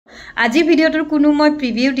আজি ভিডিওটোৰ কোনো মই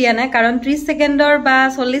প্ৰিভিউ দিয়া নাই কাৰণ 30 সেকেন্ডৰ বা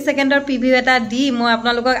 40 সেকেন্ডৰ প্ৰিভিউ এটা দি মই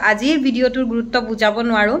আপোনালোকক আজিৰ ভিডিওটোৰ গুৰুত্ব বুজাব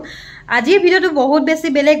নোৱাৰো আজিৰ ভিডিওটো বহুত বেছি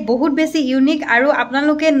বেলেগ বহুত বেছি ইউনিক আৰু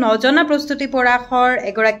আপোনালোকে নজনা প্ৰস্তুতি পৰাখৰ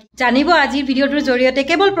এগৰাকী জানিব আজিৰ ভিডিওটোৰ জৰিয়তে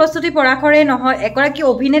কেৱল প্ৰস্তুতি পৰাখৰে নহয় এগৰাকী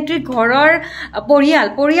অভিনেত্ৰীৰ ঘৰৰ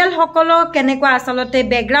পৰিয়াল সকলক কেনেকুৱা আসলতে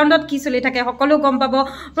ব্যাকগ্ৰাউণ্ডত কি চলি থাকে সকলো গম পাব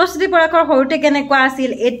প্ৰস্তুতি পৰাখৰ হৰুতে কেনেকুৱা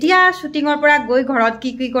আছিল এতিয়া শুটিংৰ পৰা গৈ ঘৰত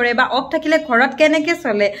কি কৰে বা অফ থাকিলে ঘৰত কেনেকৈ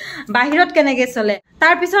চলে বাহিৰত কেনেকৈ চলে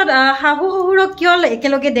তাৰ পিছত হাহু হহুৰক কিয়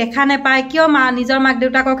একেলগে দেখা নাপায় কিয় নিজৰ মাক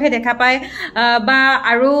দেউতাককহে দেখা পায় বা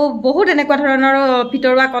আৰু বহুত এনেকুৱা ধৰণৰ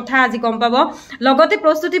ভিতৰুৱা কথা আজি গম পাব লগতে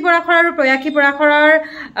প্ৰস্তুতি পৰাখৰ আৰু প্ৰয়াসী পৰাখৰৰ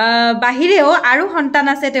বাহিৰেও আৰু সন্তান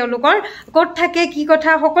আছে তেওঁলোকৰ ক'ত থাকে কি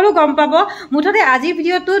কথা সকলো গম পাব মুঠতে আজিৰ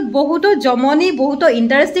ভিডিওটোত বহুতো জমনি বহুতো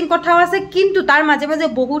ইন্টাৰেষ্টিং কথাও আছে কিন্তু তাৰ মাজে মাজে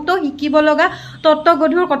বহুতো শিকিব লগা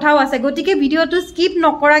তত্ত্বগধুৰ কথাও আছে গতিকে ভিডিওটো স্কিপ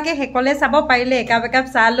নকৰাকে হেকলে চাব পাৰিলে একাপ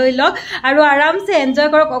চাহ লৈ লওক আৰু আৰামছে এনজয়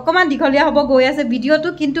কৰক অকমান দীঘলীয়া হ'ব গৈ আছে ভিডিওটো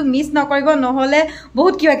কিন্তু মিছ নকৰিব নহলে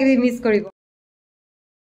বহুত কিবা কিবি মিছ কৰিব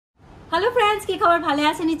Hello friends, কি খবৰ ভালে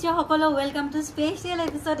আছে নিশ্চয় সকলো welcome to special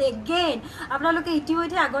episode again আপোনালোকে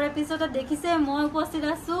ইতিমধ্যে আগৰ এপিসোডত দেখিছে মই উপস্থিত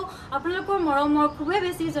আছো আপোনালোকৰ মৰমৰ খুবেই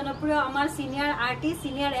বেছি জনপ্ৰিয় আমাৰ সিনিয়ৰ আৰ্টিষ্ট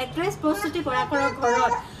সিনিয়ৰ এক্ট্ৰেছ প্ৰস্তুতি পৰাখৰৰ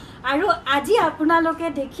ঘৰত আৰু আজি আপোনালোকে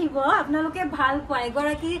দেখিব আপোনালোকে ভাল পোৱা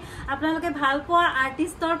এগৰাকী আপোনালোকে ভাল পোৱা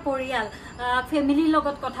আৰ্টিষ্টৰ পৰিয়াল ফ্যামিলিৰ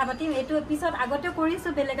লগত কথা পাতিম এইটো এপিসোড আগতে কৰিছো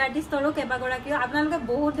বেলেগ আৰ্টিষ্টৰো কেবাগৰাকীও আপোনালোকে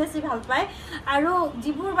বহুত বেছি ভাল পায় আৰু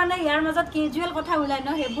যিবোৰ মানে ইয়াৰ মাজত কেজুৱেল কথা ওলাই ন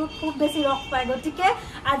হেবোৰ খুব বেছি ৰখ পায় গতিকে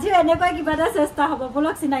আজি এনেকৈ কিবা এটা চেষ্টা হ'ব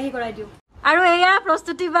বলক চিনাকি কৰাই দিও আৰু এয়া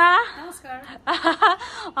প্ৰস্তুতি বা নমস্কাৰ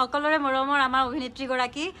সকলোৰে মৰমৰ আমাৰ অভিনেত্ৰী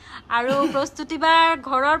গৰাকী আৰু প্ৰস্তুতি বাৰ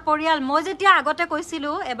ঘৰৰ পৰিয়াল মই যেতিয়া আগতে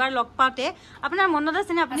কৈছিলো এবাৰ লগ পাওতে আপোনাৰ মনত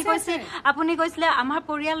আছে নে আপুনি কৈছিলে আমাৰ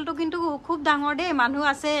পৰিয়ালটো কিন্তু খুব ডাঙৰ দেই মানুহ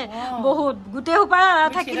আছে বহুত গুটে হোপা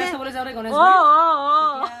থাকিলে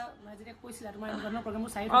কৈছিলা তোমাৰ এনেধৰণৰ প্ৰগ্ৰাম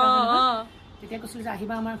চাই তেতিয়া কৈছিল যে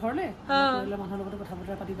আহিবা আমাৰ ঘৰলে ঘৰলে মানুহৰ লগত কথা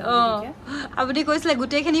বতৰা পাতিবা তেতিয়া আপুনি কৈছিল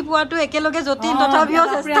গুটেখিনি পোৱাটো একেলগে জটিল তথাপিও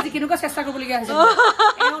আজি কিনুকা চেষ্টা কৰিবলগীয়া হৈছে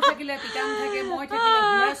এও থাকিলে পিকাম থাকে মই থাকিলে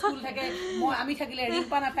হিয়া স্কুল থাকে মই আমি থাকিলে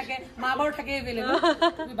ৰিম্পা না থাকে মাবৰ থাকে এভেলেবল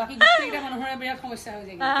বাকি গোটেইটা মানুহৰ বিৰাট সমস্যা হৈ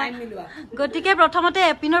যায় টাইম মিলোৱা গতিকে প্ৰথমতে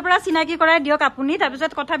এপিনৰ পৰা চিনাকি কৰাই দিয়ক আপুনি তাৰ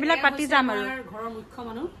পিছত কথাবিলাক পাতি যাম আৰু ঘৰৰ মুখ্য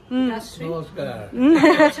মানুহ দধাশ্ৰী নমস্কাৰ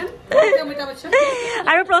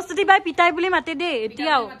আৰু প্ৰস্তুতি বাই পিতাই বুলি মাতে দে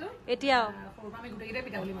এতিয়াও আমি গুটেইটা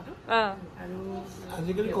পিতা বুলি মাতো আৰু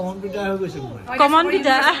আজিকালি কমন পিতা হৈ গৈছে কমন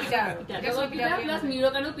পিতা প্লাস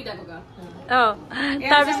নিৰকানো পিতা ককা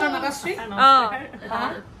তাৰ পিছত দধাশ্ৰী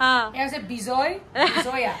এছে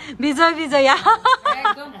বিজয়া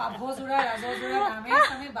একদম পাভজুৰা ৰাজজুৰা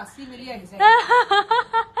নামে বাসি মিলি আহিছে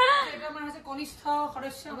এটা মানে আছে কনিষ্ঠ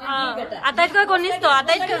সদস্য আটাইতকৈ কনিষ্ঠ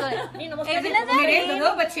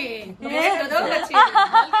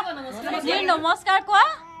নমস্কাৰ কোৱা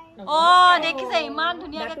দেখিছে ইমান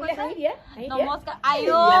ধুনিয়াকে কৈছে নমস্কাৰ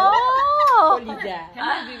আয়ো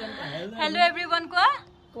হেল্ল এভৰিवन কোৱা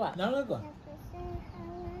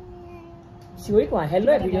চিঞৰি কোৱা হেল্ল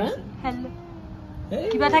এভৰিवन হেল্ল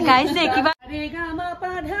কিবা এটা গাইছে কিবা ৰে গামা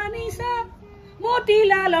পাধানিসা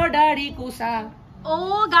মতিলালৰ দাড়ি কুসা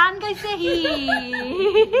গান গাইছে হি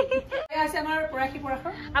আছে আমাৰ প্ৰয়াসী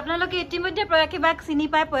পৰাখৰ আপোনালোকে ইতিমধ্যে প্ৰয়াসী বাক চিনি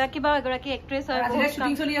পায় প্ৰয়াসী বা এগৰাকী এক্ট্ৰেছ হয় আজি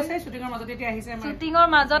শুটিং চলি আছে শুটিংৰ মাজতে এতিয়া আহিছে আমাৰ শুটিংৰ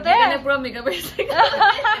মাজতে পুৰা মেকআপ হৈছে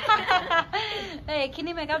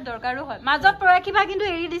এইখিনি মেকআপ দৰকাৰো হয় মাজত প্ৰয়াসী বা কিন্তু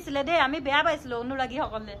এৰি দিছিলে দে আমি বেয়া পাইছিলো অনুৰাগী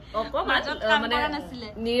সকলে মাজত কাম কৰা নাছিলে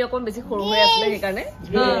নিৰকম বেছি সৰু হৈ আছিল সেইকাৰণে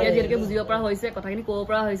যেনেকৈ বুজিব পৰা হৈছে কথাখিনি ক'ব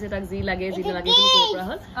পৰা হৈছে তাক যি লাগে কি ক'ব পৰা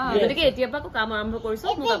হ'ল গতিকে এতিয়া পৰা কাম আৰম্ভ কৰিছো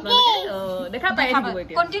মোক আপোনালোকে দেখা পায়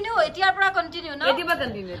কন্টিনিউ এতিয়াৰ পৰা কন্টিনিউ ন এতিয়াবা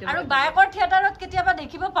কন্টিনিউ আৰু বায়কৰ থিয়েটাৰত কেতিয়াবা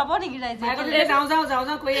দেখিব পাব নেকি ৰাইজে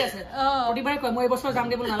যাও কৈ আছে প্ৰতিবাৰে কয় মই এবছৰ যাম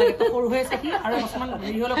দেব নালাগে সৰু হৈ আছে কি আৰু অকমান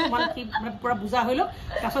হেৰি হল অকমান কি মানে পুৰা বুজা হইল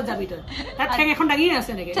তাৰছত যাবি তই তাত ঠেং এখন দাগি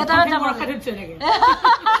আছে নেকি থিয়েটাৰত যাব খাইছে নেকি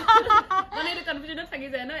মানে এটা কনফিডেন্ট থাকি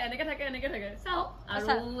যায় ন এনেকে থাকে চাও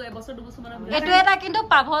আৰু এবছৰ দুবছৰ মান এটো এটা কিন্তু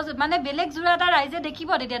পাভ মানে বেলেগ জুৰা এটা ৰাইজে দেখিব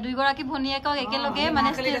তেতিয়া দুই গৰাকী ভনিয়েকক একেলগে মানে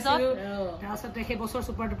ষ্টেজত তাৰছত দেখে বছৰ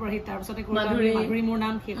সুপাৰ ডুপাৰ হিট তাৰছতে মাধুৰী মোৰ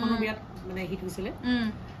নাম সেইখনো বিৰাট মানে হিট হৈছিল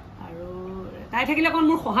আৰু তাই থাকিলে কোন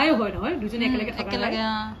মোৰ সহায় হয় নহয় দুজনে একেলগে থকা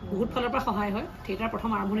বহুত ফালৰ পৰা সহায় হয় থিয়েটাৰ প্ৰথম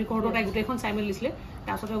আৰম্ভণি কৰোঁতে তাই গোটেইখন চাই মেলি দিছিলে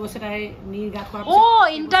তাৰছতে অৱশ্যে তাই নিৰ্গাত কৰা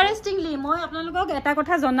ইণ্টাৰেষ্টিংলি মই আপোনালোকক এটা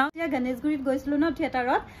কথা জনাওঁ যে গণেশগুৰিত গৈছিলো ন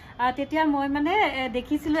থিয়েটাৰত তেতিয়া মই মানে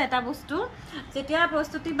দেখিছিলো এটা বস্তু যেতিয়া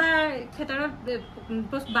প্ৰস্তুতি বা থিয়েটাৰত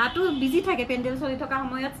বাটো বিজি থাকে পেণ্ডেল চলি থকা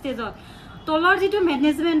সময়ত ষ্টেজত তলৰ যিটো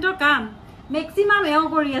মেনেজমেণ্টৰ কাম মেক্সিমাম এও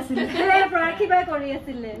কৰি আছিল প্ৰাৰ্থীবাই কৰি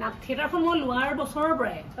আছিল থিয়েটাৰখন মই লোৱাৰ বছৰৰ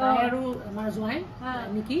পৰাই আৰু আমাৰ জোৱাই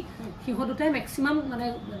নেকি সিহঁত দুটাই মেক্সিমাম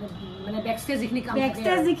মানে বেকষ্টেজ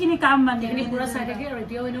যিখিনি কাম মানে পুৰা চাই থাকে আৰু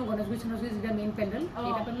এতিয়াও এনেও গণেশগুৰি চনগুৰি যেতিয়া মেইন পেণ্ডেল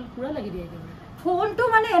এটা পেণ্ডেল পুৰা লাগি দিয়ে ফোনটো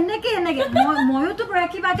মানে এনেকে মইওতো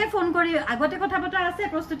প্ৰাৰ্থীবাকে ফোন কৰি আগতে কথা পতা আছে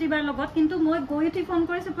প্ৰস্তুতিবাৰ লগত কিন্তু মই গৈ উঠি ফোন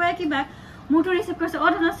কৰিছো প্ৰাৰ্থীবাক মোৰটো ৰিচিভ কৰিছে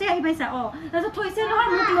ধনশ্ৰী আহি পাইছা তাৰপিছত থৈছে নহয়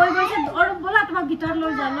মোক লৈ গৈছে ব'লা তোমাক ভিতৰত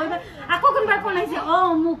লৈ যা লৈ আকৌ কোনোবাই ফোন আহিছে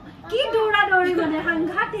মোক কি দৌৰা দৌৰি মানে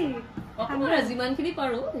সাংঘাতিক যিমানখিনি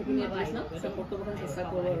পাৰো সেইখিনি চাপৰ্ট কৰিব চেষ্টা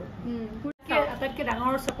কৰো আৰু আটাইতকৈ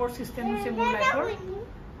ডাঙৰ চাপৰ্ট চিষ্টেম হৈছে মোৰ লাইফৰ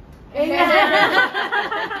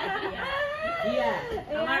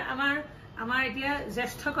আমাৰ এতিয়া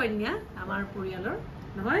জ্যেষ্ঠ কন্যা আমাৰ পৰিয়ালৰ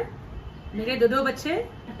নহয় মেৰে দোদো বাচ্চে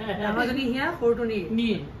ডাঙৰজনী হিয়া সৰুটো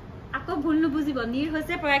নীৰ আকৌ ভুল নুবুজিব নীৰ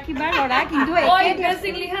হৈছে প্ৰাৰ্থীবাৰ ল'ৰা কিন্তু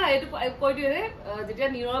ইণ্টাৰেষ্টিংলি এইটো কৈ দিওঁ যে যেতিয়া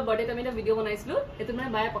নীৰৰ বাৰ্থডেত আমি এটা ভিডিঅ' বনাইছিলো সেইটো মানে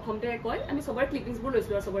বায়ে প্ৰথমতে কয় আমি চবৰে ক্লিপিংছবোৰ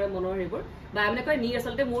লৈছিলো আৰু চবৰে মনৰ সেইবোৰ বায়ে মানে কয় নীৰ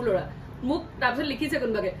আচলতে মোৰ ল'ৰা মোক তাৰপিছত লিখিছে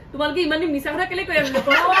কোনোবাকে তোমালোকে ইমান মিছা কথা কেলে কৈ আছিলা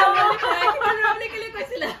কেলে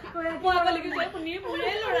কৈছিলা মই আকৌ লিখিছো নীৰ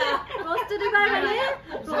মোৰে ল'ৰা প্ৰস্তুতিবাৰ মানে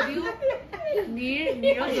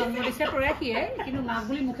নীৰৰ জন্ম দিছে প্ৰাৰ্থীয়ে কিন্তু মাক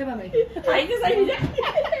বুলি মুখে ভাবে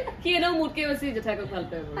কি এনেও মোতকে বেছি জেঠাইকক ভাল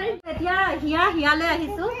পায় এতিয়া হিয়ালে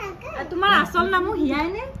আহিছো তোমাৰ আচল নামো হিয়াই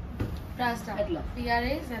নে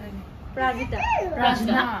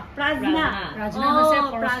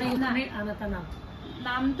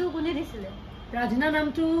নামটো কোনে দিছিলে প্ৰাৰ্থনা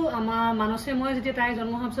নামটো আমাৰ মানসে মই যেতিয়া তাই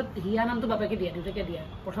জন্ম হোৱাৰ পিছত হিয়া নামটো বাপেকে দিয়ে দেউতাকে দিয়া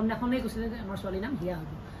প্ৰথম দিনাখনেই কৈছিলে যে আমাৰ ছোৱালীৰ নাম হিয়া হ'ব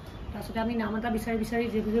তাৰপিছতে আমি নাম এটা বিচাৰি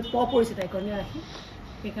যিবোৰ প পৰিছে তাই কন্যা ৰাখি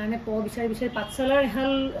সেইকাৰণে প বিচাৰি পাঠশালাৰ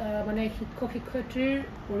এহাল মানে শিক্ষক শিক্ষয়িত্ৰীৰ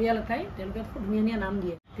পৰিয়াল এটাই তেওঁলোকে খুব ধুনীয়া নাম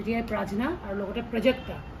দিয়ে তেতিয়াই প্ৰাৰ্থনা আৰু লগতে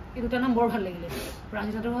প্ৰজেক্টা এই দুটা নাম বৰ ভাল লাগিলে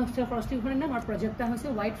প্ৰাৰ্থনাটো হৈছে সৰস্বতী ঘৰৰ নাম আৰু প্ৰজেক্টা হৈছে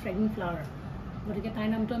হোৱাইট ফ্ৰেগিং ফ্লাৱাৰ গতিকে তাইৰ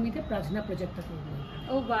নামটো আমি এতিয়া প্ৰাৰ্থনা প্ৰজেক্টা কৰিব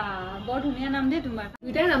বৰ ধুনীয়া নাম দেই তোমাৰ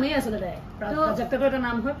দুইটাই নামেই আছিলে তাই প্ৰজেক্টাটো এটা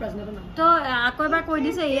নাম হয় প্ৰাৰ্থনাটো নাম তো আকৌ এবাৰ কৈ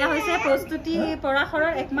দিছে এয়া হৈছে প্ৰস্তুতি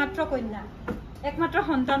পৰাশৰৰ একমাত্ৰ কন্যা একমাত্ৰ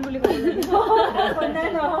সন্তান বুলি ক'ব লাগিব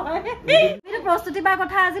প্ৰস্তুতিবাৰ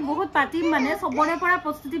কথা আজি বহুত পাতিম মানে চবৰে পৰা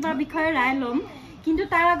প্ৰস্তুতিবাৰ বিষয়ে ৰায় ল'ম কিন্তু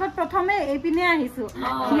তাৰ আগত প্ৰথমে এইপিনে আহিছো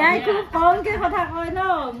হিয়াই খুব কমকে কথা কয় ন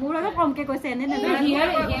মোৰ আগত কমকে কৈছে এনে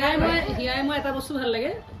হিয়াই মই এটা বস্তু ভাল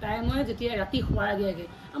লাগে তাই মই যেতিয়া ৰাতি শোৱাৰ আগে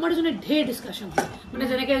আমাৰ দুজনে ঢেৰ ডিছকাশ্যন হয় মানে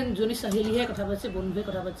যেনেকৈ জনী চাহেলীহে কথা পাতিছে বন্ধুৱে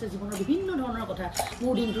কথা পাতিছে জীৱনৰ বিভিন্ন ধৰণৰ কথা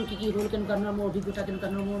মোৰ দিনটোৰ কি হ'ল কেনেকুৱা ধৰণৰ মোৰ অভিজ্ঞতা কেনেকুৱা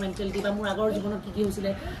ধৰণৰ মোৰ মেণ্টেলিটি বা মোৰ আগৰ জীৱনত কি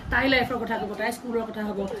হৈছিলে তাই লাইফৰ কথা ক'ব তাই স্কুলৰ কথা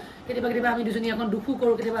হ'ব কেতিয়াবা আমি দুজনী এখন দুখো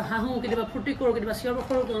কৰোঁ কেতিয়াবা হাঁহো কেতিয়াবা ফূৰ্তি কৰোঁ কেতিয়াবা চিঞৰ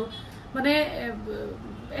বাখৰো কৰোঁ মানে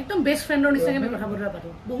একদম বেষ্ট ফ্ৰেণ্ডৰ নিচিনাকৈ আমি কথা বতৰা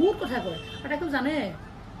পাতোঁ বহুত কথা কয় আৰু তাইকো জানে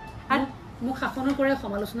মোক শাসনো কৰে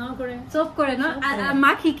সমালোচনাও কৰে চব কৰে ন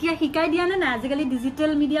মাক শিকাই দিয়া নে নাই আজিকালি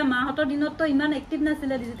ডিজিটেল মিডিয়া মাহঁতৰ দিনততো ইমান এক্টিভ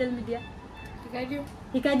নাছিলে ডিজিটেল মিডিয়া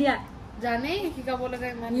শিকাই দিয়া জানেই শিকাব লগা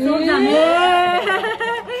ইমান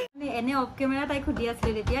এনে অফ কেমেৰা তাইক সুধি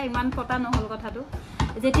আছিলে তেতিয়া ইমান পতা নহ'ল কথাটো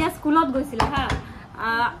যেতিয়া স্কুলত গৈছিলে হা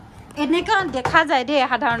এনেকুৱা দেখা যায় দেই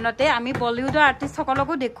সাধাৰণতে আমি বলিউডৰ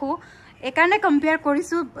আৰ্টিষ্টসকলকো দেখোঁ এইকাৰণে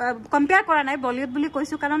কম্পেয়াৰ কৰা নাই বলিউড বুলি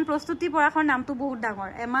কৈছোঁ কাৰণ প্ৰস্তুতি পৰাশৰ নামটো বহুত ডাঙৰ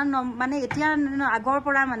মানে এতিয়া আগৰ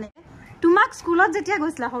পৰা মানে তোমাক স্কুলত যেতিয়া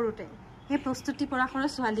গৈছিলা সৰুতে সেই প্ৰস্তুতি পৰাশৰৰ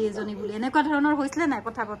ছোৱালী এজনী বুলি এনেকুৱা ধৰণৰ হৈছিলে নাই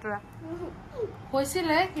কথা বতৰা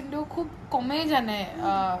হৈছিলে কিন্তু খুব কমেই জানে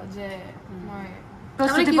যে মই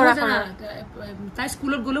তাই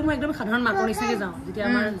স্কুলত গ'লেও মই একদম সাধাৰণ মাকৰ নিচিনাকৈ যাওঁ যেতিয়া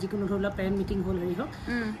আমাৰ যিকোনো ধৰি লোৱা পেৰেণ্ট মিটিং হ'ল হেৰি হওক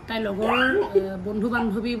তাই লগৰ বন্ধু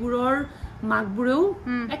বান্ধৱীবোৰৰ মাকবোৰেও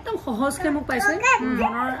একদম সহজকৈ মোক পাইছে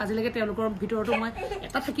মনৰ আজিলৈকে তেওঁলোকৰ ভিতৰতো মই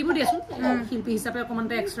এটা থাকিব দিয়াচোন শিল্পী হিচাপে অকণমান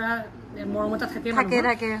তাই এক্সট্ৰা মৰম এটা থাকে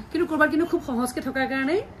কিন্তু ক'ৰবাত কিন্তু খুব সহজকৈ থকাৰ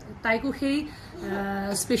কাৰণে তাইকো সেই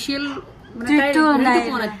স্পেচিয়েল মানে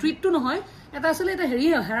ট্ৰিটটো নহয় এটা আচলতে এটা হেৰি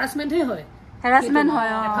হয় হেৰাছমেণ্টহে হয়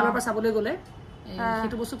এফালৰ পৰা চাবলৈ গ'লে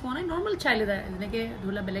সেইটো বস্তু পোৱা নাই নৰ্মেল চাইল্ড এটা যেনেকৈ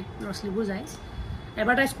ধৰি লোৱা বেলেগ ল'ৰা ছোৱালীবোৰ যায়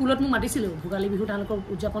এবাৰ তাই স্কুলত মোক মাতিছিলে ভোগালী বিহু তেওঁলোকৰ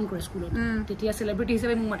উদযাপন কৰে স্কুলত তেতিয়া চেলিব্ৰিটি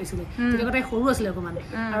হিচাপে মোক মাতিছিলে তেতিয়া তাই সৰু আছিলে অকণমান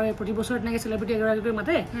আৰু প্ৰতি বছৰ তেনেকৈ চেলিব্ৰিটি এগৰাকীকৈ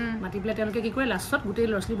মাতি পেলাই তেওঁলোকে কি কৰে লাষ্টত গোটেই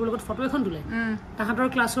ল'ৰা ছোৱালীবোৰৰ লগত ফটো এখন তোলে তাহাঁতৰ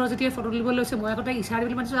ক্লাছৰ যেতিয়া ফটো তুলিব লৈছে মই আকৌ তাইক ইচাৰি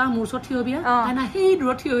বুলি মাতিছোঁ মোৰ ওচৰত থিয় হবি তাই না সেই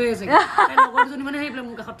দূৰত থিয় হৈ আছে লগৰ দুজনী মানে সেই পেলাই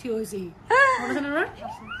মোৰ কাষত থিয় হৈছেহি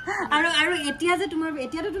আৰু এতিয়া যে তোমাৰ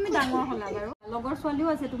এতিয়াতো তুমি ডাঙৰ হ'লা বাৰু লগৰ ছোৱালীও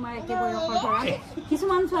আছে তোমাৰ একে বয়সৰ ধৰা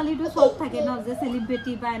কিছুমান ছোৱালীটো চব থাকে ন যে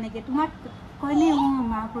চেলিব্ৰিটি বা এনেকৈ তোমাক কয়নে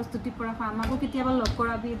মা প্ৰস্তুতি পৰাশৰ আমাকো কেতিয়াবা লগ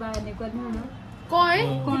কৰাবি বা এনেকুৱা ধৰণৰ কয়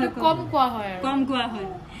কম কোৱা হয়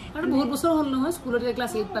আৰু বহুত বছৰ হ'ল নহয় স্কুলতে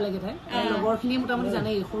ক্লাছ 8 পালেগে তাই লগৰখিনি মোটামুটি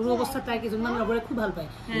জানেই সৰু অৱস্থাত তাই কেইজনমান লগৰে খুব ভাল পায়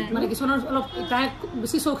মানে কিছুমানৰ অলপ তাই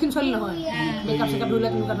বেছি চৌখিন ছোৱালী নহয় মেকআপ চেকআপ ধৰিলে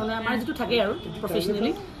তেনেকুৱা ধৰণৰ আমাৰ যিটো থাকে আৰু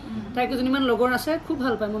প্ৰফেচনেলি তাই কেইজনীমান লগৰ আছে খুব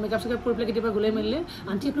ভাল পায় মই মেকআপ চেকআপ কৰি পেলাই কেতিয়াবা গ'লে মেলিলে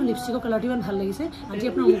আণ্টি আপোনাৰ লিপষ্টিকৰ কালাৰটো ইমান ভাল লাগিছে আণ্টি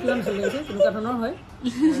আপোনাৰ মুখটো ইমান ভাল লাগিছে তেনেকুৱা ধৰণৰ হয়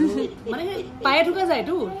মানে পায়ে থকা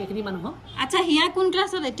যায়তো সেইখিনি মানুহক আচ্ছা হিয়া কোন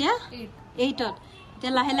ক্লাছত এতিয়া 8ত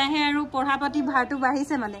এতিয়া লাহে লাহে আৰু পঢ়া পাতি ভাৰটো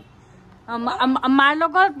বাঢ়িছে মানে মাৰ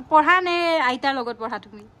লগত পঢ়া নে আইতাৰ লগত পঢ়া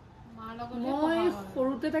তুমি মই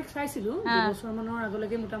সৰুতে তাইক চাইছিলো 2 বছৰমানৰ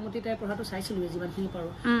আগলৈকে মোটামুটি তাই পঢ়াটো চাইছিলো যিমানখিনি পাৰো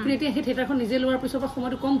কিন্তু এতিয়া সেই থিয়েটাৰখন নিজে লোৱাৰ পিছৰ পৰা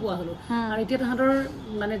সময়টো কম পোৱা হলো আৰু এতিয়া তাহাঁতৰ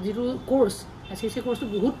মানে যিটো কোৰ্চ এছএছসি কোৰ্চটো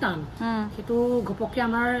বহুত টান সেইটো ঘপককে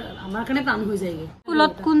আমাৰ কাৰণে টান হৈ যায়গে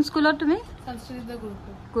স্কুলত কোন স্কুলত তুমি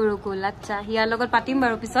গুৰুকুল আচ্ছা হিয়াৰ লগত পাতিম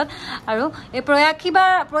বাৰু পিছত আৰু এই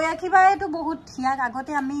প্ৰয়াক্ষীবাইতো বহুত হিয়াক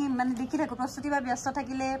আগতে আমি মানে দেখি থাকো প্ৰস্তুতি বা ব্যস্ত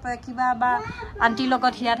থাকিলে প্ৰয়াক্ষীবা বা আন্টিৰ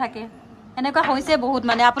লগত হিয়া থাকে এনেকুৱা হৈছে বহুত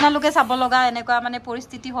মানে আপোনালোকে চাব লগা এনেকুৱা মানে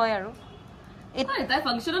পৰিস্থিতি হয় আৰু তাই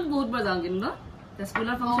ফাংচনত বহুত বাৰ যাওঁ কিন্তু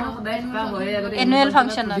স্কুলৰ ফাংচনত সদায় থকা হয় এনুৱেল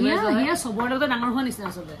ফাংচনত হিয়া চবৰ লগতে ডাঙৰ হোৱা নিচিনা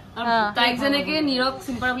আচলতে তাইক যেনেকে নীৰৱ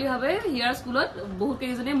চিম্পাৰ বুলি ভাবে হিয়াৰ স্কুলত বহুত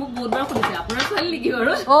কেইজনে মোক বহুত বাৰ সুধিছে আপোনাৰ ছোৱালী নেকি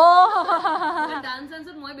বাৰু ডান্স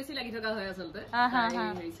চান্সত মই বেছি লাগি থকা হয় আচলতে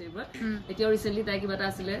এতিয়াও ৰিচেণ্টলি তাই কিবা এটা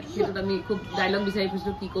আছিলে সেইটোত আমি খুব ডাইলগ বিচাৰি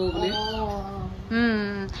ফুৰিছিলো কি কওঁ বুলি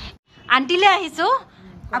আন্টিলে আহিছো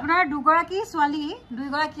আপোনাৰ দুগৰাকী ছোৱালী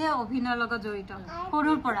দুইগৰাকীয়ে অভিনয়ৰ লগত জড়িত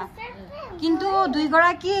সৰুৰ পৰা কিন্তু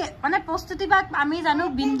দুইগৰাকী মানে প্ৰস্তুতি বা আমি জানো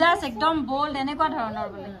বিন্দাস একদম বল্ড এনেকুৱা ধৰণৰ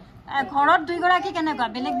বোলে ঘৰত দুইগৰাকী কেনেকুৱা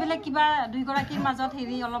বেলেগ বেলেগ কিবা দুইগৰাকীৰ মাজত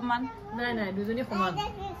হেৰি অলপমান নাই দুজনী সমান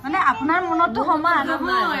মানে আপোনাৰ মনতো সমান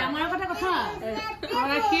নহয় আমাৰ কথা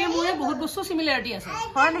সেই মোৰে বহুত বস্তু সিমিলাৰিটি আছে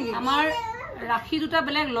হয় নেকি আমাৰ ৰাখি দুটা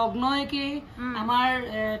বেলেগ লগ্ন একে আমাৰ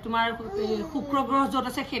তোমাৰ শুক্ৰ গ্ৰহ যত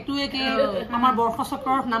আছে সেইটো একে আমাৰ বৰ্ষ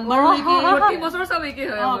চক্ৰৰ নাম্বাৰো একে প্ৰতি বছৰ সব একে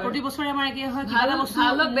হয় প্ৰতি বছৰে আমাৰ একে হয় কিবা বস্তু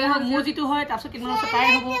মোৰ যিটো হয় তাৰপিছত কিমান বছৰ তাই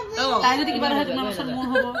হ'ব তাই যদি কিবা হয় কিমান বছৰ মোৰ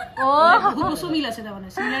হ'ব বহুত বস্তু মিল আছে তাৰমানে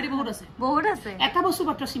সিমিলাৰিটি বহুত আছে এটা বস্তু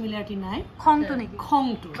মাত্ৰ সিমিলাৰিটি নাই খংটো নেকি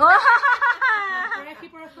খংটো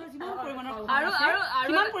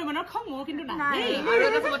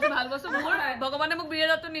ভগৱানে মোক বিয়েৰ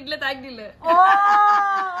দাঁতটো নিদিলে তাইক দিলে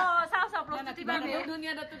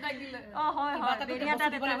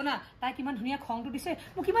তাই কিমান ধুনীয়া খংটো দিছে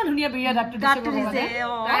মোক কিমান ধুনীয়া বিয়েৰ দাঁতটো দিছে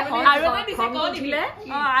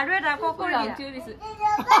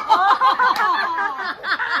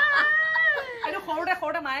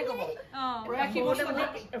সৰুতে মায়ে কব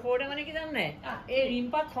সৰুতে মানে কি জানে এই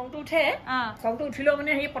ৰিম্পাত খংটো উঠে খংটো উঠিলেও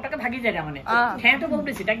মানে সেই পটকে ভাগি যায় তাৰমানে ফেনটো বহুত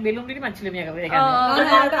বেছি তাক বেলুন দি মাতিছিলে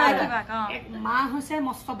মা হৈছে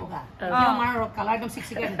মস্ত বগা আমাৰ কালাৰ একদম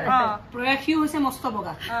চিকচিকা প্ৰয়াসীও হৈছে মস্ত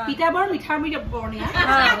বগা পিতা বৰ মিঠাৰ বৰণীয়া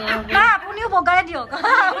আপুনিও বগাই দিয়ক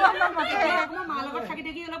মাৰ লগত থাকি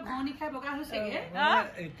থাকি অলপ ঘনি খাই বগা হৈছেগে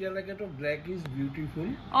এতিয়ালৈকেতো ব্লেক ইজ বিউটিফুল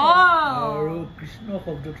আৰু কৃষ্ণ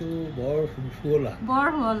শব্দটো বৰ শুৱলা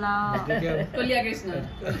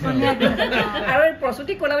আৰু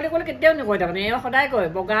প্ৰস্তুতি কলা বুলি ক'লে কেতিয়াও নকয় তাৰমানে সদায় কয়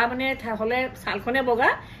বগা মানে হলে ছালখনে বগা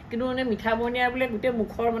কিন্তু মানে মিঠা বৰণীয়া বোলে গোটেই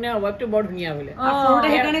মুখৰ মানে অভাৱটো বৰ ধুনীয়া বোলে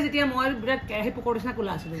সেইকাৰণে যেতিয়া মই বিৰাট কেৰাহী পোকৰ নিচিনা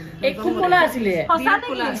ক'লা আছিলো খুব ক'লা আছিলে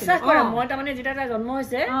বিশ্বাস কৰা মই তাৰমানে যেতিয়া তাই জন্ম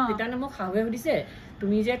হৈছে তেতিয়া মোক শাহুৱে সুধিছে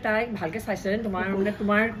তুমি যে তাইক ভালকে চাইছা তোমাৰ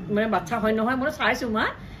মানে বাচ্চা হয় নহয় মই চাইছো মা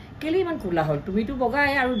কেলে ইমান ক'লা হ'ল তুমিতো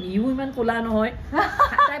বগাই আৰু ইও ইমান ক'লা নহয়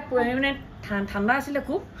তাই মানে ঠাণ্ডা আছিলে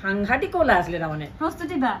খুব সাংঘাতিক ক'লা আছিলে তাৰমানে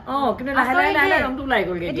প্ৰস্তুতি বা কিন্তু লাহে লাহে লাহে ৰংটো ওলাই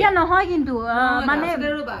গ'লগে এতিয়া নহয় কিন্তু মানে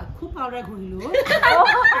খুব পাউডাৰ ঘঁহিলো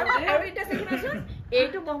আৰু এতিয়া চাচোন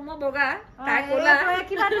এইটো ব্ৰহ্ম বগা তাই ক'লা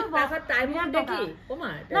তাই মোক দেখি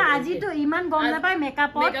না আজিতো ইমান গম নাপায়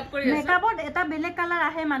মেকআপত এটা বেলেগ কালাৰ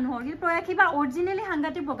আহে মানুহৰ কিন্তু প্ৰয়াক্ষীবা অৰিজিনেলি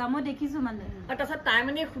সাংঘাতিক বগা মই দেখিছো মানে আৰু তাৰপিছত তাই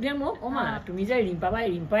মানে সুধে মোক তুমি যে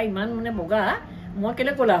ৰিম্পা ইমান মানে বগা মই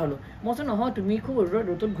কেলে ক'লা হলো মই কৈছো নহয় তুমি খুব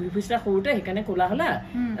ৰ'দত ঘূৰি ফুৰিছিলা সৰুতে সেইকাৰণে ক'লা হলা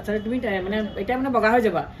আচলতে তুমি মানে এতিয়া মানে বগা হৈ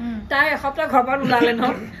যাবা তাই এসপ্তাহ ঘৰৰ পৰা নোলালে ন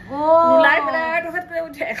নোলাই পেলাই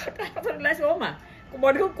তাৰপিছত এসপ্তাহ পাছত ওলাইছো মা মই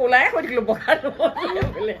দেখোন ক'লাই হৈ থাকিলো বগা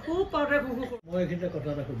খুব পাউডাৰ মই এইখিনিতে কথা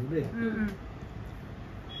এটা সুধো দেই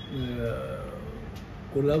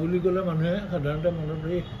ক'লা বুলি ক'লে মানুহে সাধাৰণতে মনত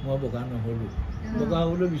মই বগা নহ'লো বগা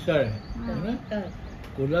হ'বলৈ বিচাৰে হয়নে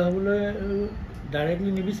ক'লা হ'বলৈ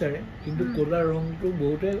ডাইৰেক্টলি নিবিচাৰে কিন্তু ক'লা ৰংটো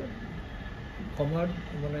বহুতে সময়ত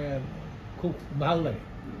মানে খুব ভাল লাগে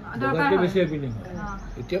বগাতকৈ বেছি এপিলিং হয়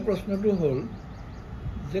এতিয়া প্ৰশ্নটো হ'ল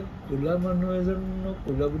যে ক'লা মানুহ এজনক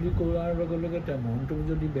ক'লা বুলি কোৱাৰ লগে লগে তেওঁ মনটো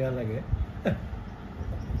যদি বেয়া লাগে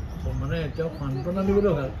মানে তেওঁ সান্তনা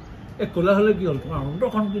দিবলৈ ভাল এই ক'লা হ'লে কি হ'ল তোমাৰ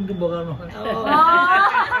অন্তৰখন কিন্তু বগা নহয়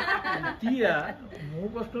এতিয়া মোৰ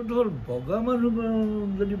প্ৰশ্নটো হ'ল বগা মানুহ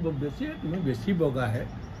যদি বেছি তুমি বেছি বগাহে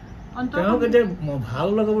তেওঁক এতিয়া ভাল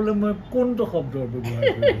লগাবলৈ মই কোনটো শব্দৰ ব্যৱহাৰ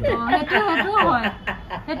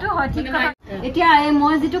সেইটো হয় ঠিক কথা এতিয়া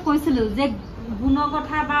মই যিটো কৈছিলো যে গুণৰ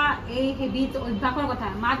কথা বা এই হেবিট অভ্যাসৰ কথা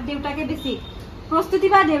মাক দেউতাকে বেছি প্ৰস্তুতি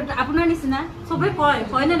বা দেউতা আপোনাৰ নিচিনা চবে কয়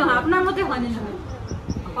হয়নে নহয় আপোনাৰ মতে হয়নে নহয়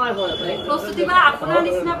প্ৰস্তুতি বা আপোনাৰ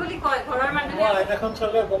নিচিনা বুলি কয় ঘৰৰ মানুহে আইনাখন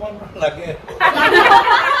চালে অকণমান লাগে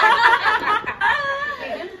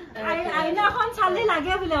আইনাখন চালে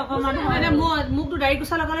লাগে বোলে অকণমান মোকতো দাড়ি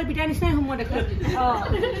কোচা লগালে পিতাৰ নিচিনাই সময় দেখো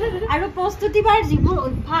আৰু প্ৰস্তুতি বাৰ যিবোৰ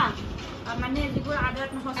অভ্যাস মানে যিবোৰ আদত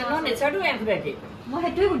নহয় নেচাৰটো একেই মই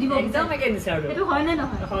সেইটোৱে সুধিব একদম একে নেচাৰটো সেইটো হয়নে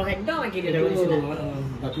নহয় একদম একে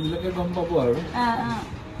বাকীবিলাকে গম পাব আৰু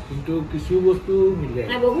কিন্তু কিছু বস্তু মিলে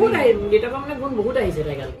বহুত দেউতাকৰ মানে গুণ বহুত আহিছে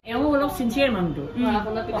তাই গাল এওঁ অলপ চিনচিয়াৰ মানুহটো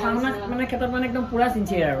পঢ়া শুনা মানে ক্ষেত্ৰত মানে একদম পুৰা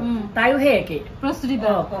চিনচিয়াৰ আৰু তাইও সেই একে প্ৰস্তুতি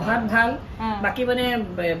পঢ়াত ভাল বাকী মানে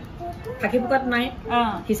ফাঁকি ফুকাত নাই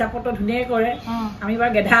হিচাপ পত্ৰ ধুনীয়াকে কৰে আমি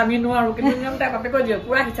বাৰু গেধা আমি নোৱাৰো কিন্তু তাই বাপেকে দিয়ে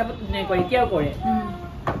পুৰা হিচাপত ধুনীয়াকে কৰে এতিয়াও কৰে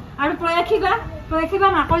আৰু প্ৰয়াসিবা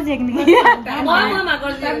মাকৰ জীয়েক নেকি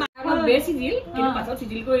মাকৰ জীয়েক বেছি দিল কিন্তু পাছত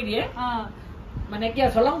চিজিল কৰি দিয়ে মানে কি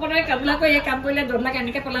চলং পৰাই কামবিলাক এই কাম কৰিলে দৰলাকে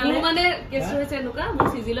এনেকে পেলালে মোৰ মানে কেছ হৈছে এনেকুৱা মোৰ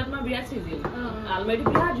চিজিলত মই বিৰাট চিজিল আলমাৰীটো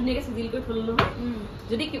বিৰাট ধুনীয়াকে চিজিল কৰি থলো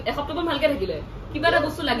যদি এসপ্তাহমান ভালকে থাকিলে কিবা এটা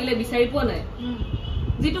বস্তু লাগিলে বিচাৰি পোৱা নাই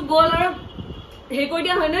যিটো গ'ল আৰু হেৰি কৰি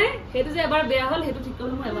দিয়া হয় নাই সেইটো যে এবাৰ বেয়া হ'ল সেইটো ঠিক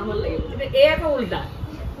কৰিবলৈ মোৰ এমাহমান লাগিব এই আকৌ উল্টা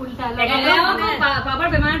পাপাৰ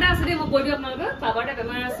বেমাৰ এটা আছে দেই মই কৈ দিওঁ আপোনালোকক পাপাৰ এটা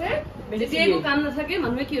বেমাৰ আছে যেতিয়া একো কাম নাথাকে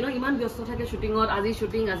মানুহে কি হয় ইমান ব্যস্ত থাকে শ্বুটিঙত আজি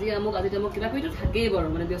শ্বুটিং আজি আমুক আজি তামুক কিবা কিবিটো থাকেই বাৰু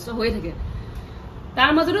মানে ব্যস্ত হৈ থাকে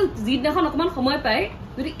তাৰ মাজতো যিদিনাখন অকণমান সময় পায়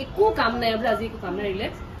যদি একো কাম নাই বোলে আজি একো কাম নাই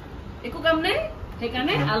ৰিলেক্স একো কাম নাই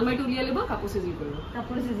সেইকাৰণে আলমাৰীটো উলিয়াই ল'ব কাপোৰ চিজিল কৰিব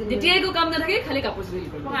যেতিয়া একো কাম নাথাকে খালি কাপোৰ চিজিল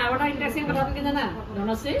কৰিব আৰু এটা ইণ্টাৰেষ্টিং কথাটো কি জানা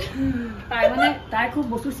ধনশ্ৰী তাই খুব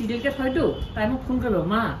বস্তু চিজিলকে থয়তো তাই মোক ফোন কৰিব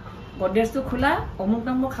মা গডৰেজটো খোলা অমুক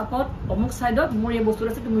নামৰ খাপত অমুক চাইডত মোৰ এই বস্তু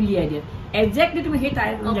আছে তুমি উলিয়াই দিয়া একজেক্টলি তুমি সেই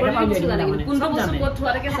তাইৰ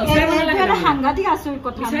সাংঘাতিক আচৰিত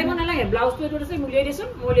কথা বিচাৰিব নালাগে ব্লাউজটো এইটো আছে উলিয়াই দিছোন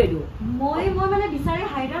মই উলিয়াই দিওঁ মই মানে বিচাৰি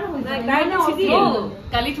হাইৰাণ হৈ যায়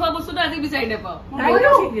কালি থোৱা বস্তুটো আজি বিচাৰি নাপাওঁ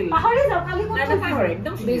পাহৰি যাওঁ কালি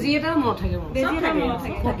একদম বেজি এটাও মনত থাকে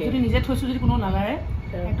যদি নিজে থৈছো যদি কোনো নালাৰে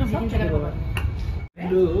একদম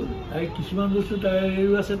কিন্তু কিছুমান বস্তু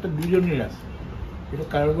তাইৰো আছে দুইজনীৰ আছে কিন্তু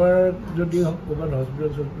কাৰোবাৰ যদি হওক ক'ৰবাত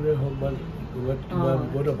হস্পিটেল চস্পিটেল হওক বা ক'ৰবাত কিবা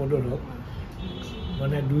বিপদ আপদত হওক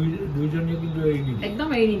মানে দুইজনীয়ে কিন্তু এৰি নিদিয়ে একদম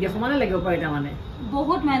এৰি নিদিয়ে সমানে লাগিব পাৰে তাৰমানে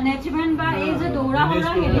বহুত মেনেজমেণ্ট বা এই যে দৌৰা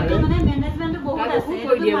হেৰিটো মানে মেনেজমেণ্টটো বহুত আছে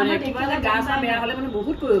কিবা এটা গা চা বেয়া হ'লে মানে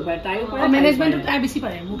বহুত কৰিব পাৰে তাইৰ পৰা মেনেজমেণ্টটো তাই বেছি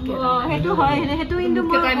পাৰে সেইটো হয় সেইটো কিন্তু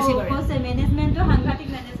কৈছে মেনেজমেণ্টটো সাংঘাতিক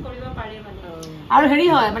মেনেজ কৰিব পাৰে মানে আৰু হেৰি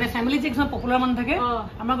হয় মানে ফেমিলি যে কিছুমান পপুলাৰ মানুহ থাকে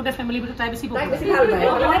আমাৰ গোটেই ফেমিলিৰ ভিতৰত তাই বেছি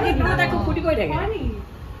পপুলাৰ তাই খুব ফূৰ্তি কৰি থাকে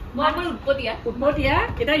মই অকল উৎপতীয়া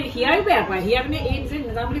এতিয়া হিয়াৰো বেয়া পায় হিয়া মানে এই যে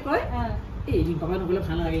নাযাওঁ বুলি কয় এই পাপা নগ'লে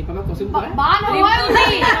ভাল নালাগে পাপা কচুম কৰে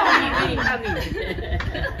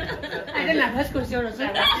নাৰ্ভাছ কৰিছে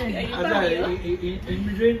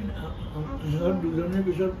দুজনীৰ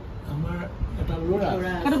পিছত আমাৰ এটা ল'ৰা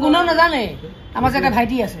সেইটো কোনেও নাজানে আমাৰ যে এটা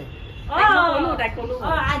ভাইটি আছে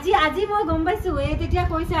আজি মই গম পাইছো এই তেতিয়া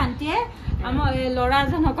কৈছে আন্টিয়ে আমাৰ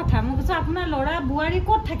ল'ৰাজনৰ কথা মই কৈছো আপোনাৰ ল'ৰা বোৱাৰী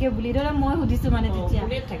ক'ত থাকে বুলি ধৰা মই সুধিছো মানে তেতিয়া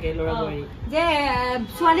যে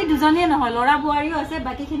ছোৱালী দুজনীয়ে নহয় ল'ৰা বোৱাৰীও আছে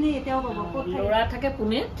বাকীখিনি এতিয়াও ক'ব ল'ৰা থাকে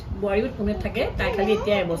পুনেত বোৱাৰীও পুনেত থাকে তাই খালি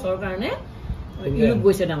এতিয়া এবছৰৰ কাৰণে ইউৰোপ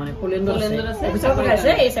গৈছে তাৰমানে পলেণ্ডত আছে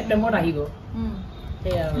এই ছেপ্টেম্বৰত আহিব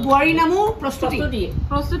বোৱাৰীৰ নামো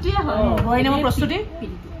প্ৰস্তুতিয়ে হয় বোৱাৰীৰ নামো প্ৰস্তুতি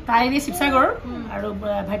তাই এনে শিৱসাগৰ আৰু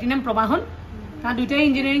ভাইটিৰ নাম প্ৰবাহন তাত দুইটাই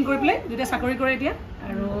ইঞ্জিনিয়াৰিং কৰি পেলাই দুইটা চাকৰি কৰে এতিয়া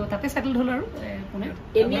আৰু তাতে ছেটেল হ'ল আৰু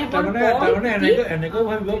এনেকেও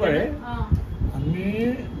ভাবিব পাৰে আমি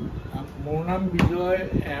মোৰ নাম বিজয়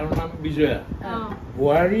এওঁৰ নাম বিজয়া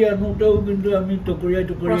বোৱাৰী আনোতেও কিন্তু আমি টকৰীয়াই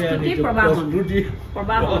আনিছো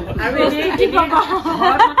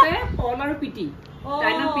পল আৰু পিটি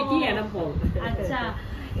তাইৰ নাম পিটি এৰ নাম পল আচ্ছা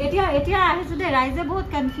এতিয়া আহিছো দে ৰাইজে বহুত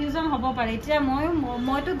কনফিউজন হ'ব পাৰে এতিয়া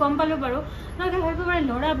মইতো গম পালো বাৰু ভাবিব পাৰে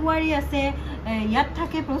ল'ৰা বোৱাৰী আছে ইয়াত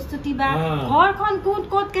থাকে প্ৰস্তুতি বা ঘৰখন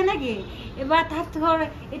ক'ত কেনেকে এবাৰ তাত ঘৰ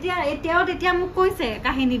এতিয়া মোক কৈছে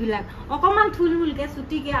কাহিনীবিলাক অকণমান থুলমূলকে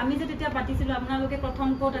চুটিকে আমি যে তেতিয়া পাতিছিলো আপোনালোকে প্ৰথম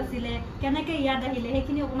ক'ত আছিলে কেনেকে ইয়াত আহিলে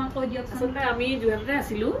সেইখিনি অকণমান কৈ দিয়ক আচলতে আমি যোৰহাটতে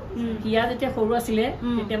আছিলো হিয়া যেতিয়া সৰু আছিলে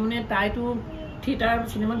তেতিয়া মানে তাইতো থিয়েটাৰ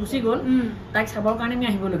চিনেমা গুচি গ'ল তাইক চাবৰ কাৰণে আমি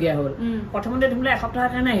আহিবলগীয়া হ'ল প্ৰথমতে ধৰিলে এসপ্তাহৰ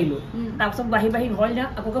কাৰণে আহিলো তাৰপিছত বাঢ়ি ঘৰ যাওঁ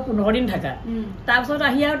আকৌ 15 দিন থাকা তাৰপিছত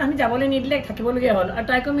আহি আৰু তাহাঁতি যাবলৈ নিদিলে থাকিবলগীয়া হ'ল আৰু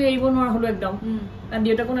তাইকো আমি এৰিব নোৱাৰা হ'লো একদম কাৰণ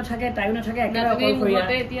দেউতাকো নাথাকে তাইও নাথাকে একেবাৰে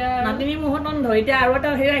অকলশৰীয়া নাতিনী মুহূৰ্ত বন্ধ এতিয়া আৰু এটা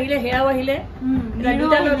হেৰি আহিলে সেয়াও আহিলে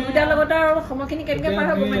দুইটাৰ লগত আৰু সময়খিনি কেনেকৈ পাৰ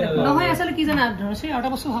হ'ব নহয় আচলতে কি জানা ধনশ্ৰী আৰু এটা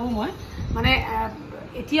বস্তু ভাবোঁ মই মানে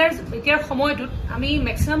এতিয়াৰ সময়টোত আমি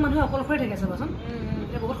মেক্সিমাম মানুহে অকলশৰে থাকে চাবাচোন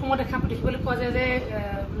বহুত সময় দেখিবলৈ পোৱা যায় যে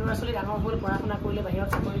ল'ৰা ছোৱালী ডাঙৰ হ'ল পঢ়া শুনা কৰিলে বাহিৰত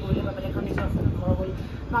চাকৰি কৰিলে বা বেলেগ নিজৰ ঘৰ হ'ল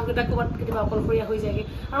মাক দেউতাক ক'ৰবাত কেতিয়াবা অকলশৰীয়া হৈ যায়গৈ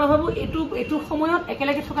আৰু মই ভাবোঁ এইটো সময়ত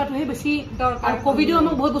একেলগে থকাটোহে বেছি দৰকাৰ ক'ভিডেও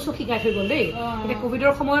আমাক বহুত বস্তু শিকাই থৈ গ'ল দেই এতিয়া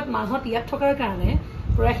ক'ভিডৰ সময়ত মাহঁত ইয়াত থকাৰ কাৰণে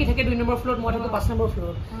প্ৰয়াসী থাকে 2 নম্বৰ ফ্ল'ৰত মই থাকোঁ 5 নম্বৰ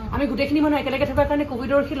ফ্ল'ৰত আমি গোটেইখিনি মানুহ একেলগে থকাৰ কাৰণে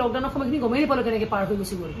ক'ভিডৰ সেই লকডাউনৰ সময়খিনি গমেই নাপালোঁ কেনেকৈ পাৰ হৈ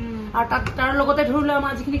গুচি গ'ল আৰু তাৰ লগতে ধৰি লোৱা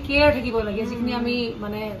আমাৰ যিখিনি কেয়াৰ থাকিব লাগে যিখিনি আমি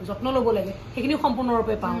মানে যত্ন ল'ব লাগে সেইখিনিও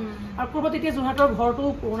সম্পূৰ্ণৰূপে পাওঁ আৰু ক'ৰবাত এতিয়া যোৰহাটৰ ঘৰটো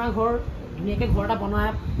পুৰণা ঘৰ ধুনীয়াকৈ ঘৰ এটা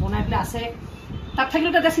বনাই পেলাই আছে তাত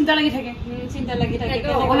থাকিলেও তাতে চিন্তা লাগি থাকে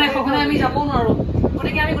সঘনাই আমি যাবও নোৱাৰোঁ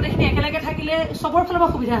গতিকে আমি গোটেইখিনি একেলগে থাকিলে চবৰ ফালৰ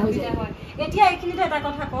পৰা সুবিধা হৈ যায় এতিয়া এইখিনিতে এটা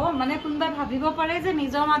কথা কওঁ মানে কোনোবাই ভাবিব পাৰে যে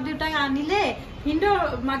নিজৰ মাক দেউতাক আনিলে ভিন্দৰ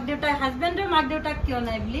মাক দেউতাক হাজবেণ্ডৰ মাক দেউতাক কিয়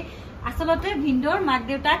নাই বুলি আচলতে ভিন্দৰ মাক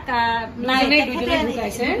দেউতাক নাই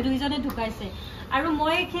দুইজনে ঢুকাইছে আৰু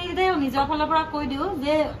মই এইখিনিতে নিজৰ ফালৰ পৰা কৈ দিওঁ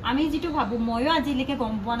যে আমি যিটো ভাবোঁ ময়ো আজিলৈকে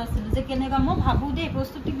গম পোৱা নাছিলোঁ যে কেনেকুৱা মই ভাবোঁ দেই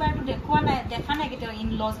প্ৰস্তুতি বাৰটো দেখা নাই কেতিয়াও ইন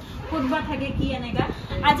লজ ক'তবা থাকে কি এনেকুৱা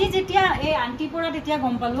আজি যেতিয়া এই আণ্টিৰ পৰা তেতিয়া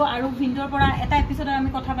গম পালোঁ আৰু ভিন্দৰ পৰা এটা এপিছডত আমি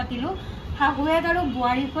কথা পাতিলোঁ শাহুৱেক আৰু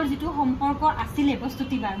বোৱাৰীকৰ যিটো সম্পৰ্ক আছিলে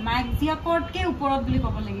প্ৰস্তুতি বাৰ মাক জীয়েকতকৈ ওপৰত বুলি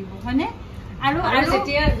ক'ব লাগিব হয়নে আৰু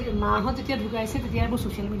যেতিয়া মাহঁত যেতিয়া ঢুকাইছে তেতিয়া এইবোৰ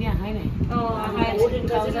ছ'চিয়েল মিডিয়া অহাই নাই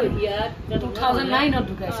 2009ত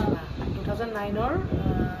ঢুকাইছে 2009ৰ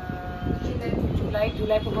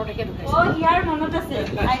জুলাই 15 তাৰিখে ঢুকাইছে ইয়াৰ মনত আছে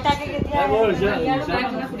আইতাকে কেতিয়া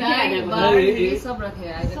চব ৰাখে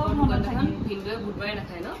ভিন্দুৱে বুধবাৰে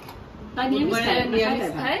নাখায় ন তাই নিৰামিষ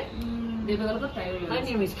খায় দেৱকৰ লগত তাই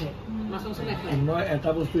নিৰামিষ খায় মাছ মাংস নাখায় মই এটা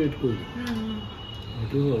বস্তু এড কৰিলোঁ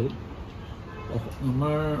সেইটো হ'ল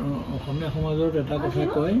আমাৰ অসমীয়া সমাজত এটা কথা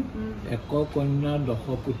কয় এক কন্যা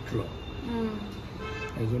 10 পুত্ৰ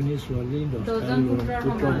এজনী ছোৱালী 10টা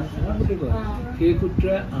পুত্ৰ বুলি কয় সেই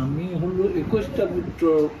সূত্ৰে আমি হ'লো 21টা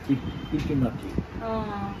পুত্ৰৰ পিতৃ মাতৃ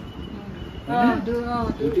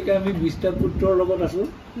গতিকে আমি 20টা পুত্ৰৰ লগত আছো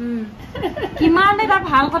কিমান এটা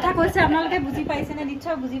ভাল কথা কৈছে আপোনালোকে বুজি পাইছে নে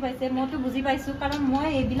নিশ্চয় বুজি পাইছে মইতো বুজি পাইছোঁ কাৰণ মই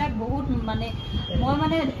এইবিলাক বহুত মই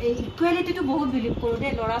ইকুৱেলিটিটো বহুত বিলিভ কৰোঁ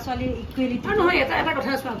দেই ল'ৰা ছোৱালীৰ ইকুৱেলিটি নহয় এটা কথা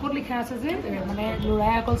আছে আগত লিখা আছে যে মানে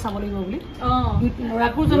ল'ৰাই অকল চাব লাগিব বুলি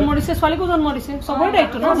ল'ৰাকো জন্ম দিছে ছোৱালীকো জন্ম দিছে চবৰে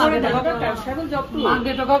দায়িত্ব ন মাক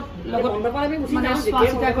দেউতাকক লগত মানে চোৱা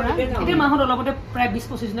চিতা কৰা এতিয়া মাহঁত অলপতে প্ৰায়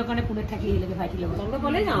 20-25 দিনৰ কাৰণে পুনেত থাকি আহিলেগৈ ভাইটিৰ লগত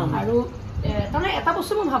আৰু তাৰমানে এটা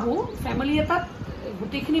বস্তু মই ভাবোঁ ফেমিলি এটাত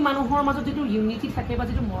গোটেইখিনি মানুহৰ মাজত যিটো ইউনিটি থাকে বা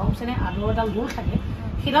যিটো মৰম চেনেহ আদৰ এডাল গোল থাকে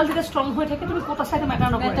সেইডাল যেতিয়া ষ্ট্ৰং হৈ থাকে তুমি ক'ত আছা সেইটো মেটাৰ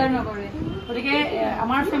নকৰে গতিকে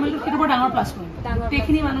আমাৰ ফেমিলিটোত সেইটো বৰ ডাঙৰ প্লাছ পইণ্ট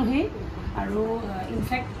গোটেইখিনি মানুহেই আৰু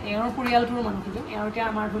ইনফেক্ট এওঁৰ পৰিয়ালটোৰ মানুহখিনি এওঁ এতিয়া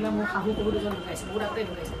আমাৰ ধৰি লওক মোৰ শাহু শহুৰ দুজন ঢুকাইছে বহুত আগতে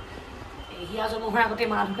ঢুকাইছে হিয়া জন্ম হোৱাৰ আগতে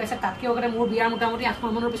মা ঢুকাইছে তাতকৈ আগতে মোৰ বিয়াৰ মোটামুটি 8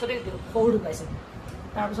 মাহমানৰ পিছতে শহুৰ ঢুকাইছে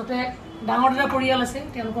তাৰপিছতে ডাঙৰ দুটা পৰিয়াল আছে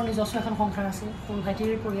তেওঁলোকৰ নিজস্ব এখন সংসাৰ আছে সৰু ভাইটিৰ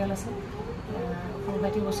পৰিয়াল আছে সৰু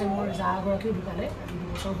ভাইটি হৈছে মোৰ জাগৰাকীও ঢুকালে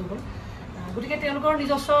 2 বছৰ হৈ গ'ল গতিকে তেওঁলোকৰ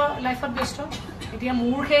নিজস্ব লাইফত ব্যস্ত এতিয়া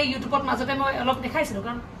মোৰ সেই ইউটিউবত মাজতে মই অলপ দেখাইছিলোঁ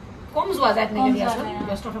কাৰণ কম যোৱা যায় তেনেকৈ দিয়াচোন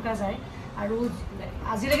ব্যস্ত থকা যায় আৰু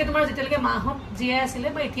আজিলৈকে তোমাৰ যেতিয়ালৈকে মাহঁত জীয়াই আছিলে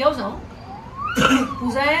বা এতিয়াও যাওঁ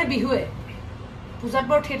পূজাই বিহুৱে পূজাত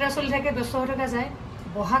বৰ থিয়েটাৰ চলি থাকে ব্যস্ত হৈ থকা যায়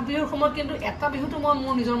বহাগ বিহুৰ সময়ত কিন্তু এটা বিহুটো মই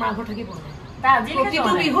মোৰ নিজৰ মাৰ ঘৰত থাকি পোৱা নাই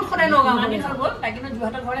প্ৰতিটো বিহুত সদায় নগাঁও গ'ল তাই কিন্তু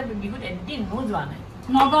যোৰহাটৰ ঘৰত বিহুত এদিন মোৰ যোৱা নাই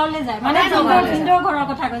নগাঁৱলৈ যায় মানে ভিন্দৰ ঘৰৰ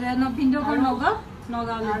কথা কৈছে ভিন্দৰ ঘৰ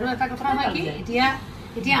নগাঁৱলৈ আৰু এটা কথা হয় কি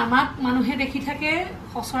এতিয়া আমাক মানুহে দেখি থাকে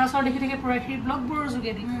সচৰাচৰ দেখি থাকে প্ৰয়াসীৰ ব্লগবোৰৰ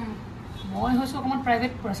যোগেদি মই হৈছোঁ অকণমান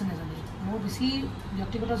প্ৰাইভেট পাৰ্চন এজনী মোৰ বেছি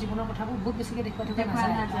ব্যক্তিগত জীৱনৰ কথাবোৰ বহুত বেছিকৈ দেখুৱাই থকা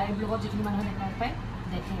নাযায় তাইৰ ব্লগত যিখিনি মানুহে দেখা পায়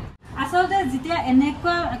দেখে আচলতে যেতিয়া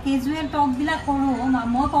এনেকুৱা কেজুৱেল টকবিলাক কৰোঁ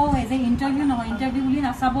মই কওঁ যে ইণ্টাৰভিউ নহয় ইণ্টাৰভিউ বুলি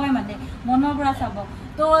নাচাবই মানে মনৰ পৰা চাব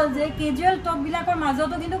তো যে কেজুৱেল টকবিলাকৰ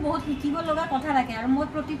মাজতো কিন্তু বহুত শিকিব লগা কথা থাকে আৰু মই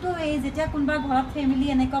প্ৰতিটো এই যেতিয়া কোনোবা ঘৰত ফেমিলি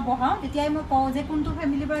এনেকুৱা বহাওঁ তেতিয়াই মই কওঁ যে কোনটো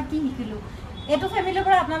ফেমিলিৰ পৰা কি শিকিলোঁ এইটো ফেমিলিৰ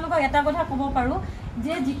পৰা আপোনালোকক এটা কথা ক'ব পাৰোঁ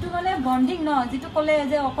যে যিটো মানে বণ্ডিং ন যিটো ক'লে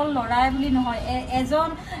যে অকল ল'ৰাই বুলি নহয়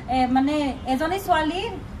মানে এজনী ছোৱালী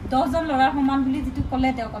 10জন ল'ৰাৰ সমান বুলি যিটো ক'লে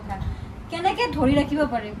তেওঁ কথা কেনেকৈ ধৰি ৰাখিব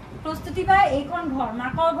পাৰে প্ৰস্তুতি বা এইখন ঘৰ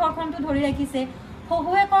মাকৰ ঘৰখনটো ধৰি ৰাখিছে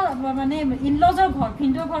শহুৱেকৰ মানে ইনলজৰ ঘৰ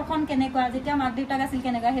ভিন্দৰ ঘৰখন কেনেকুৱা যেতিয়া মাক দেউতাক আছিল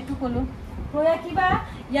কেনেকুৱা সেইটো ক'লোঁ প্ৰয়াসীবা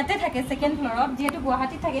ইয়াতে থাকে সেকেন্ড ফ্লোৰত যেহেতু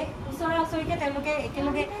গুৱাহাটীত থাকে ওচৰা ওচৰিকে তেওঁলোকে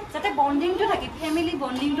একেলগে যাতে বন্ডিংটো থাকে ফ্যামিলি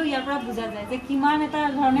বন্ডিংটো ইয়াৰ পৰা বুজা যায় যে কিমান এটা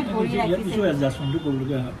ধৰণে ধৰি ৰাখিছে কিছু এডজাষ্টমেন্টটো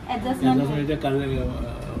কৰিলগে এডজাষ্টমেন্ট কালে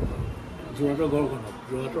যোৱাটো ঘৰখনত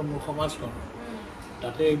যোৱাটো মোৰ সমাজখন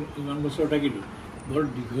তাতে ইমান বছৰ থাকিলোঁ বৰ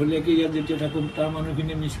দীঘলীয়াকৈ ইয়াত যেতিয়া থাকোঁ তাৰ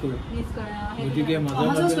মানুহখিনি মিছ কৰে গতিকে মাজে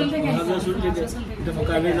মাজে চলি থাকে এতিয়া মই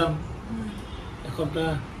কাইলৈ যাম এসপ্তাহ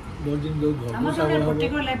 10 দিন গৈ ঘৰ চাব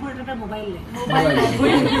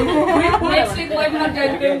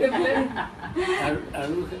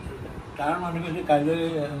আৰু তাৰ মানুহখিনি কাইলৈ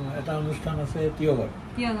এটা অনুষ্ঠান আছে তিয়গত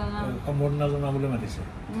সম্বৰ্ধনা জনাবলৈ মাতিছে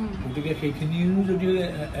গতিকে সেইখিনিও যদি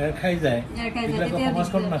এৰ খাই যায় এইবিলাক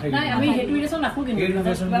সমাজখন নাথাকিব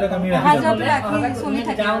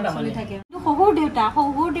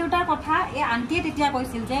শহুৰ দেউতাৰ কথা এই আন্টিয়ে তেতিয়া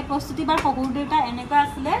কৈছিল যে প্ৰস্তুতি বাৰ শহুৰ দেউতা এনেকুৱা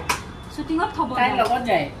আছিলে শুটিঙত থব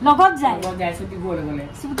লগত যায়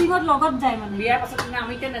শুটিঙত লগত যায় মানে বিয়াৰ পাছত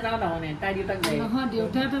আমি এতিয়া নাযাওঁ তাৰমানে তাই দেউতাক যায় নহয়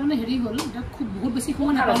দেউতা তাৰমানে হেৰি হ'ল খুব বহুত বেছি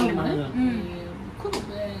সময় নাপালে মানে খুব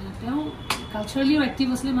তেওঁ কালচাৰেলিও এক্টিভ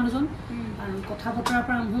আছিলে মানুহজন আৰু কথা বতৰাৰ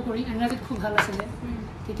পৰা আৰম্ভ কৰি ইংৰাজীত খুব ভাল আছিলে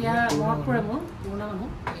তেতিয়া মনত পৰে মোৰ পুৰণা মানুহ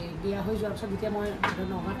বিয়া হৈ যোৱাৰ পিছত যেতিয়া মই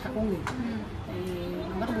নগাঁৱত থাকোঁগৈ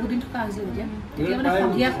নগাঁৱত বহুত দিন থকা হৈছিল তেতিয়া মানে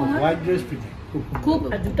সন্ধিয়া সময়ত খুব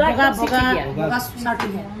বগা চাৰ্ট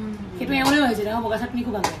পিন্ধে সেইটো এওঁলেও আহিছে তেওঁ বগা চাটনি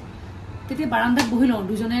খুব ভাল পায় তেতিয়া বাৰান্দাত বহি লওঁ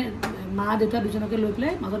দুজনে মা দেউতা দুজনকে লৈ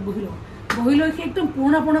পেলাই মাজত বহি লৈ সেই একদম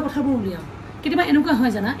পুৰণা কথাবোৰ উলিয়াওঁ কেতিয়াবা এনেকুৱা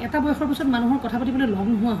হয় জানা এটা বয়সৰ পিছত মানুহৰ কথা পাতিবলৈ লগ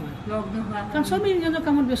নোহোৱা হয় কাৰণ চব নিজৰ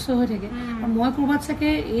কামত ব্যস্ত হৈ থাকে আৰু মই ক'ৰবাত চাগে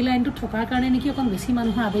এই লাইনটোত থকাৰ কাৰণে নেকি অকণ বেছি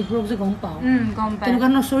মানুহৰ আৱেগবোৰক যে গম পাওঁ তেনেকুৱা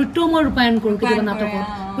ধৰণৰ চৰিত্ৰও মই ৰূপায়ণ কৰোঁ কেতিয়াবা নাটকত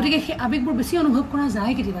গতিকে সেই আৱেগবোৰ বেছি অনুভৱ কৰা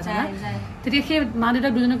যায় কেতিয়াবা জানা তেতিয়া সেই মা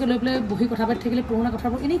দেউতাক দুজনকে লৈ পেলাই বহি কথা পাতি থাকিলে পুৰণা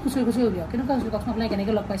কথাবোৰ এনেই খুচৰি উলিয়াওঁ কেনেকুৱা হৈছিলে কচোন আপোনাক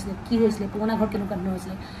কেনেকৈ লগ পাইছিলে কি হৈছিলে পুৰণা ঘৰত কেনেকুৱা ধৰণৰ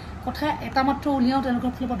হৈছিলে কথা এটা মাত্ৰ উলিয়াওঁ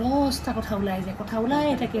তেওঁলোকৰ ফালৰ পৰা 10টা কথা ওলাই যায় কথা ওলাই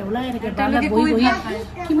থাকে বাৰান্দাত বহি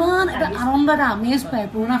কিমান এটা আনন্দ এটা আমেজ পায়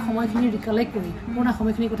পুৰণা সময়খিনি ৰিকলেক্ট কৰি পুৰণা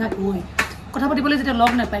সময়খিনিৰ কথা কৈ কথা পাতিবলৈ যেতিয়া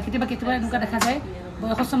লগ নাপায় কেতিয়াবা এনেকুৱা দেখা যায়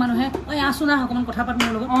বয়সস্থ মানুহে আছো না অকণমান কথা পাতি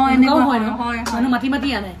মোৰ লগত এনেকুৱাও হয় ন মানুহ মাতি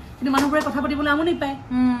আনে কিন্তু মানুহবোৰে কথা পাতিবলৈ আমনি পায়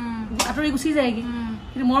আঁতৰি গুচি যায়গৈ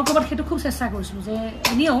কিন্তু মই ক'ৰবাত সেইটো খুব চেষ্টা কৰিছিলোঁ যে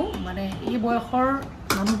এনেও মানে এই বয়সৰ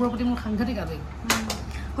মানুহবোৰৰ প্ৰতি মোৰ সাংঘাতিক আৱেগ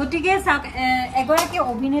গতিকে চাওক এগৰাকী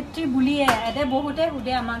অভিনেত্ৰী বুলিয়ে এতিয়া বহুতে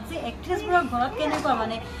সোধে আমাক যে এক্ট্ৰেছবোৰৰ ঘৰত কেনেকুৱা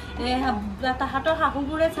মানে তাহাঁতৰ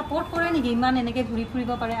শাহুবোৰে ছাপোৰ্ট কৰে নেকি ইমান এনেকৈ ঘূৰি ফুৰিব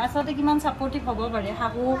পাৰে আচলতে কিমান ছাপৰ্টিভ হ'ব পাৰে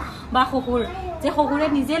শাহু বা শহুৰ যে শহুৰে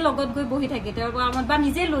নিজে লগত গৈ বহি থাকে তেওঁৰ কামত বা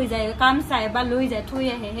নিজে লৈ যায় কাম চাই বা লৈ যায় থৈ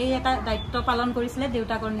আহে সেই এটা দায়িত্ব পালন কৰিছিলে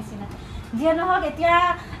দেউতাকৰ নিচিনা যিয়ে নহওক এতিয়া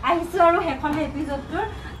আহিছোঁ আৰু শেষৰ এপিছডটোৰ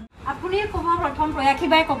আপুনি ক'ব প্ৰথম প্ৰয়াসী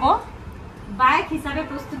বাই ক'ব বাইক হিচাপে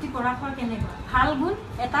প্ৰস্তুতি পৰাশৰ কেনেকুৱা ভাল গুণ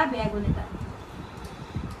এটা বেয়া গুণ এটা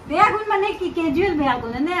বেয়া গুণ মানে কি কেজুৱেল বেয়া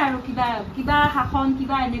গুণ এনে আৰু কিবা শাসন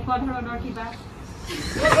কিবা এনেকুৱা ধৰণৰ কিবা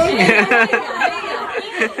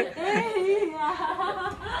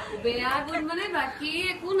বেয়া গুণ মানে বাকী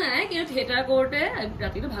একো নাই কিন্তু থিয়েটাৰ কৰোঁতে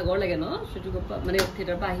ৰাতিটো ভাগৰ লাগে ন সেইটো মানে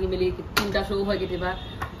থিয়েটাৰৰ পৰা আহি মেলি 3টা শ্ব' হয় কেতিয়াবা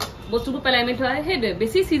বস্তুবোৰ পেলাই মেলি থোৱা সেইটোৱে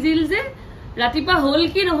বেছি চিজিল যে ৰাতিপুৱা হ'ল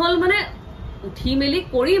কি নহ'ল মানে উঠি মেলি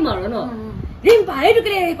কৰিম আৰু ন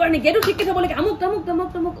ঠিক থব লাগে আমুক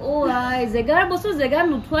জেগাৰ বস্তু জেগা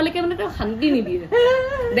নোথোৱালৈকে মানে তেওঁ শান্তি নিদিয়ে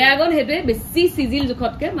বেয়া গুণ সেইটোৱে বেছি চিজিল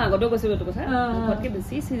জোখতকে মই আগতেও কৈছিলো এইটো কথা জোখতকে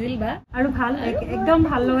বেছি চিজিল বা আৰু ভাল একদম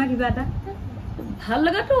ভাল লগা কিবা এটা ভাল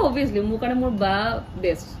লগাটো অবভিয়াছলি মোৰ কাৰণে মোৰ বা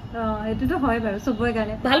বেষ্ট এইটোতো হয় বাৰু চবৰে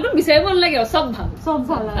কাৰণে ভাল গুণ বিচাৰিব নালাগে চব ভাল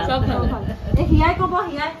হিয়াই ক'ব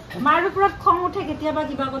হিয়াই মাৰ ওপৰত খং উঠে কেতিয়াবা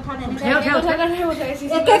কিবা কথা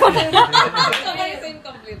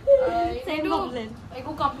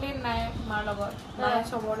একো কমপ্লেইন নাই মাৰ লগত মায়ে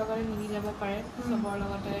চবৰ লগতে মিলি যাব পাৰে চবৰ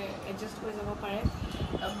লগতে এডজাষ্ট কৰি যাব পাৰে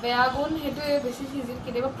বেয়া গুণ সেইটোৱে বেছি চিজিল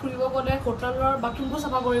কেতিয়াবা ফুৰিব গ'লে হোটেলৰ বাথৰুমবোৰ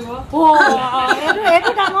চাফা কৰিব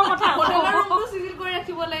এইটো ডাঙৰ কথা হোটেলৰ ৰুমটো চিজিল কৰি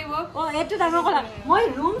ৰাখিব লাগিব এইটো ডাঙৰ কথা মই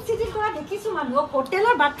ৰুম চিজিল কৰা দেখিছো মানুহক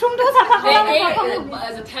হোটেলৰ বাথৰুমটো চাফা কৰা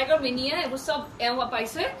জেঠাইকৰ মিনিয়ে এইবোৰ চব এওঁ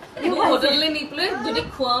পাইছে হোটেললৈ নি পেলাই যদি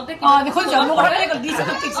খুৱাওঁতে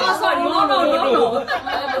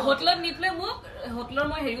হোটেলত নি পেলাই মোক হোটেলৰ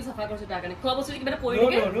মই হেৰিও চাফা কৰিছো তাৰ কাৰণে খোৱা বস্তু কিবা এটা পৰি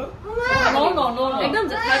থাকে একদম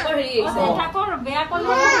জেঠাইকৰ হেৰি জেঠাইকৰ বেয়া কলে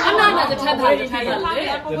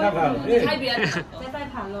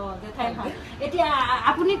জেঠাই ভাল এতিয়া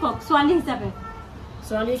আপুনি কওক ছোৱালী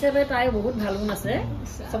হিচাপে তাই বহুত ভাল গুণ আছে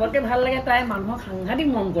চবতকে ভাল লাগে তাই মানুহক সাংঘাতিক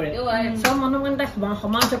মন কৰে চব মানুহ মানে তাই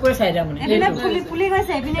সমান চকুৰে চাই তাৰমানে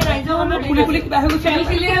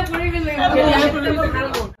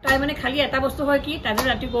তাই মানে খালি এটা বস্তু হয় কি তাই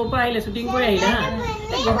ৰাতি ক'ৰ পৰা আহিলে শ্বুটিং কৰি আহিলে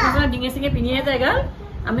হা ডিঙে চিঙে পিন্ধিয়ে যায় গাল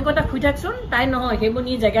আমি কথা শুই থাকচোন তাই নহয় সেইবোৰ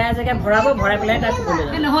নি জেগাই জেগাই ভৰাব ভৰাই পেলাই তাই শুবলৈ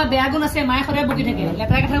যায় নহয় বেয়া গুণ আছে মায়ে সদায় বকি থাকে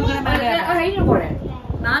লেতেৰা কথা হেৰি নকৰে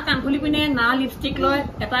না কাণফুলি পিনে না লিপষ্টিক লয়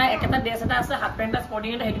একেটা ড্ৰেছ এটা আছে হাফ পেণ্ট এটা স্পৰ্টিং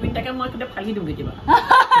এটা সেইটো পিন্ধি থাকে মই কেতিয়া ফালি দিওঁ কেতিয়াবা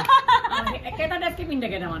একেটা ড্ৰেছকে পিন্ধি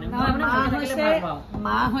থাকে তাৰমানে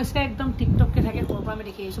মা হৈছে একদম টিকটককে থাকে সৰুৰ পৰা আমি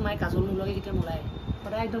দেখি আহিছোঁ মায়ে কাজল নোলোৱাকৈ কেতিয়া নোলায়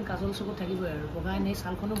সদায় একদম কাজল চকুত থাকিবই আৰু বগা এনেই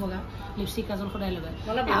ছালখনো বগা লিপষ্টিক কাজল সদায় লগায়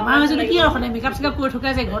আমাৰ মাজতে কি আৰু সদায় মেকআপ চেকআপ কৰি থকা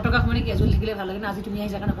যায় ঘৰ থকা সময়ত কেজুৱেল থাকিলে ভাল লাগে না আজি তুমি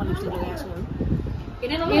আহিছা কাৰণে অকণ লিপষ্টিক লগাই আছোঁ আৰু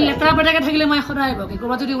এই লেতেৰা পেটাকে থাকিলে মই সদায় বকে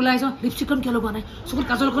ক'ৰবাত যদি ওলাই আহিছোঁ লিপষ্টিকখন কিয় লগোৱা নাই চকুত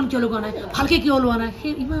কাজলখন কিয় লগোৱা নাই ভালকৈ কিয় লোৱা নাই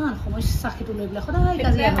সেই ইমান সমস্যা সেইটো লৈ পেলাই সদায়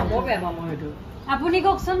কাজিয়া হ'ব বেয়া পাওঁ মই সেইটো আপুনি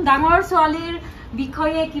কওকচোন ডাঙৰ ছোৱালীৰ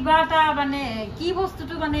বিষয়ে কিবা এটা মানে কি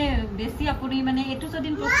বস্তুটো মানে বেছি আপুনি মানে এইটো যদি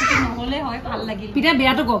প্ৰস্তুতি নহ'লে হয় ভাল লাগিল পিতাই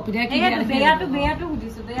বেয়াটো কওক পিতাই বেয়াটো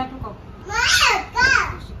সুধিছোঁ বেয়াটো কওক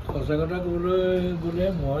সঁচা কথা ক'বলৈ গ'লে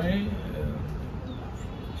মই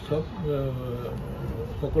চব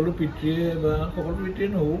সকলো পিতৃয়ে বা সকলো পিতৃয়ে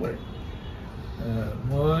নহ'ব পাৰে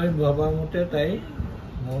মই ভবা মতে তাই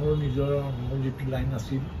মোৰ যিটো লাইন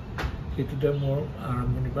আছিল সেইটোতে মোৰ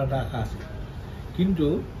আৰম্ভণিৰ পৰা এটা আশা আছিল কিন্তু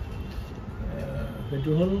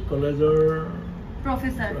সেইটো হ'ল কলেজৰ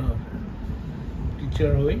প্ৰফেচাৰ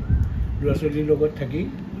টিচাৰ হৈ ল'ৰা ছোৱালীৰ লগত থাকি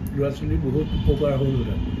ল'ৰা ছোৱালী বহুত উপকাৰ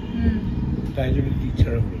হ'লহেঁতেন তাই যদি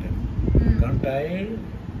টিচাৰ হ'লহেঁতেন কাৰণ তাইৰ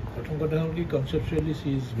প্ৰথম কথা হ'ল কি কনচেপচুৱেলি চি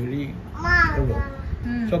ইজ ভেৰি সৰু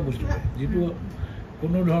চব বস্তু যিটো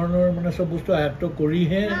কোনো ধৰণৰ মানে চব বস্তু আয়ত্ব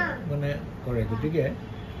কৰিহে মানে কৰে গতিকে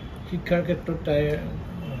শিক্ষাৰ ক্ষেত্ৰত তাই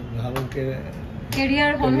ভালকৈ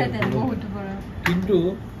কেৰিয়াৰ হ'লহেঁতেন বহুত কিন্তু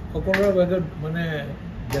সকলোৰে ভাগত মানে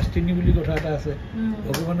ডেষ্টিনি বুলি কথা এটা আছে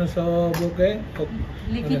ভগৱানে চবকে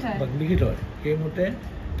লিখি থয় সেইমতে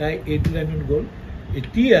তাই এইটো লাইনত গ'ল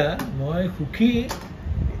এতিয়া মই সুখী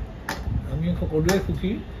আমি সকলোৱে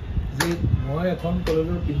সুখী যে মই এখন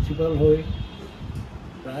কলেজৰ প্ৰিন্সিপাল হৈ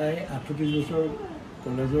প্ৰায় 38 বছৰ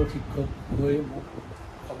কলেজৰ শিক্ষক হৈ মোক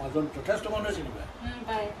সমাজত যথেষ্ট মানুহে চিনি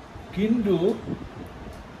পায় কিন্তু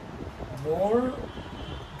মোৰ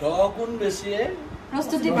 10 গুণ বেছিয়ে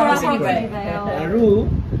প্ৰস্তুতি আৰু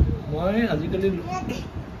মই আজিকালি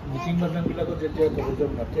মিটিং মানুহবিলাকত যেতিয়া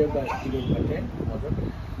কলেজত মাতে বা স্কুলত মাতে সমাজত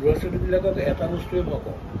ল'ৰা ছোৱালীবিলাকক এটা বস্তুৱে মই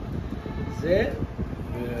কওঁ যে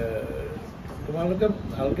তোমালোকে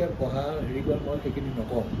ভালকৈ পঢ়া হেৰি কৰা মই সেইখিনি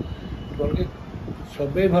নকওঁ তোমালোকে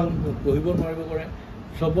চবেই ভাল পঢ়িব নোৱাৰিব পাৰে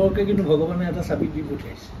চবকে কিন্তু ভগৱানে এটা চাবি দি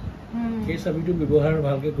পঠিয়াইছে সেই চাবিটো ব্যৱহাৰ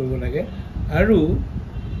ভালকৈ কৰিব লাগে আৰু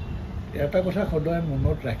এটা কথা সদায়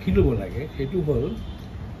মনত ৰাখি ল'ব লাগে সেইটো হ'ল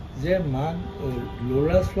যে মাক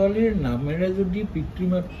ল'ৰা ছোৱালীৰ নামেৰে যদি পিতৃ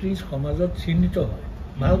মাতৃ সমাজত চিহ্নিত হয়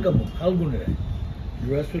ভাল কামত ভাল গুণেৰে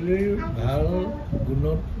ল'ৰা ছোৱালীৰ ভাল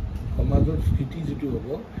গুণত সমাজত স্থিতি যিটো হ'ব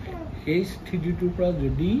সেই স্থিতিটোৰ পৰা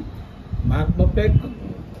যদি মাক বাপেক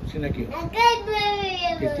চিনাকি হয়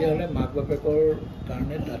তেতিয়াহ'লে মাক বাপেকৰ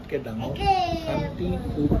কাৰণে তাতকৈ ডাঙৰ শান্তি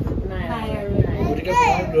সুখ গতিকে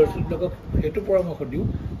মই ল'ৰা ছোৱালীবিলাকক সেইটো পৰামৰ্শ দিওঁ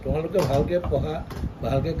তোমালোকে ভালকৈ পঢ়া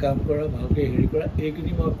ভালকৈ কাম কৰা ভালকৈ হেৰি কৰা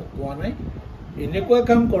এইখিনি মই কোৱা নাই এনেকুৱা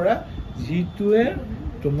কাম কৰা যিটোৱে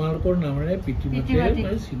তোমালোকৰ নামেৰে পিতৃ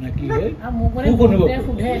মাতৃয়ে চিনাকি হৈ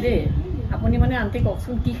সোধে দেই আপুনি মানে আনটি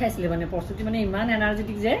কওকচোন কি খাইছিলে মানে প্ৰস্তুতি মানে ইমান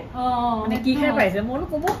এনাৰ্জেটিক যে মানে কি খাই পাইছে মই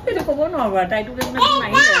ক'ব নোৱাৰো আৰু তাইতো নাহিলে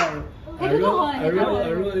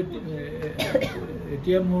আৰু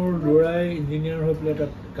এতিয়া মোৰ ল'ৰাই ইঞ্জিনিয়াৰ হৈ পেলাই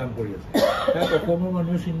তাত কাম কৰি আছে তাক অসমৰ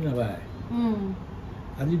মানুহে চিনি নাপায়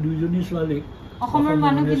আজি 2জনী ছোৱালীক অসমৰ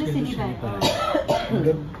মানুহে চিনি পায়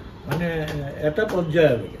মানে এটা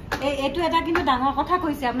পৰ্যায়লৈকে এইটো এটা কিন্তু ডাঙৰ কথা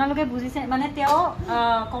কৈছে আপোনালোকে বুজিছে মানে তেওঁ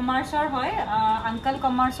কমাৰ্চৰ হয় আংকল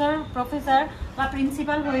কমাৰ্চৰ প্ৰফেচাৰ বা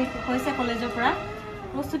প্ৰিন্সিপাল হৈছে কলেজৰ পৰা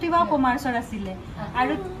প্ৰস্তুতি বা কমাৰ্চৰ আছিলে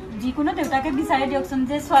আৰু যিকোনো দেউতাকে বিচাৰি দিয়কচোন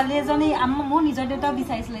যে ছোৱালী এজনী মোৰ নিজৰ দেউতাও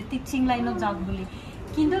বিচাৰিছিলে টিচিং লাইনত যাওক বুলি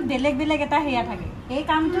কিন্তু বেলেগ বেলেগ এটা সেয়া থাকে এই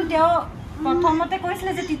কামটো তেওঁ প্ৰথমতে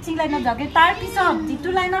কৈছিলে যে টিচিং লাইনত যাওক তাৰপিছত যিটো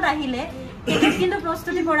লাইনত আহিলে কিন্তু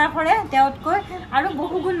প্ৰস্তুতি পৰাশৰে তেওঁতকৈ আৰু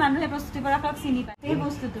বহু গুণ মানুহে প্ৰস্তুতি পৰাশৰক চিনি পায় এই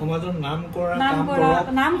বস্তুটো সমাজৰ নাম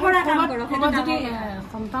কৰা কাম কৰক যদি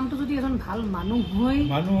সন্তানটো যদি এজন ভাল মানুহ হৈ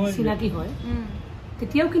চিনাকি হয়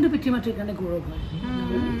তেতিয়াও কিন্তু পিতৃ মাতৃৰ কাৰণে গৌৰৱ হয়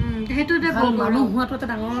সেইটো মানুহ হোৱাটো এটা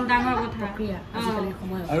ডাঙৰ প্ৰক্ৰিয়া আজিকালিৰ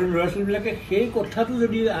সময়ত আৰু ল'ৰা ছোৱালীবিলাকে সেই কথাটো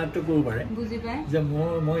যদি আয়ত্ব কৰিব পাৰে যে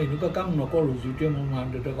মই এনেকুৱা কাম নকৰোঁ যিটোৱে মোৰ মাক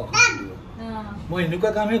দেউতাক অশান্তি দিব মই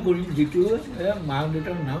এনেকুৱা কামহে কৰিম যিটোৱে মাক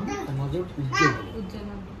দেউতাৰ নাম সমাজত উজ্জ্বল হ'ব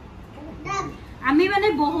আমি মানে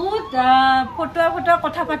বহুত ফটোৱা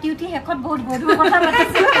কথা পাতি উঠি শেষত বহুত গধুৰ কথা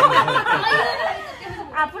পাতিছোঁ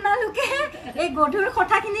আপোনালোকে এই গধুৰ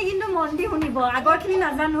কথাখিনি কিন্তু মন দি শুনিব আগৰখিনি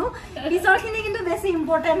নাজানো পিছৰখিনি কিন্তু বেছি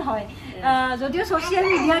ইম্পৰ্টেণ্ট হয় যদিও ছ'চিয়েল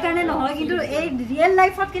মিডিয়াৰ কাৰণে নহয় কিন্তু এই ৰিয়েল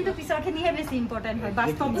লাইফত কিন্তু পিছৰখিনিহে বেছি ইম্পৰ্টেণ্ট হয়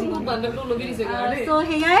বাস্তৱ জীৱন ত'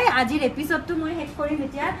 সেয়াই আজিৰ এপিছডটো মই শেষ কৰিম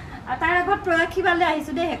এতিয়া তাৰ আগত প্ৰয়াক্ষীবালৈ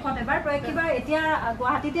আহিছোঁ দেই শেষত এবাৰ প্ৰয়াক্ষীবাৰ এতিয়া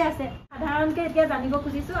গুৱাহাটীতে আছে সাধাৰণকৈ এতিয়া জানিব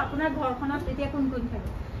খুজিছোঁ আপোনাৰ ঘৰখনত এতিয়া কোন কোন থাকে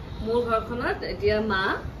মোৰ ঘৰখনত এতিয়া মা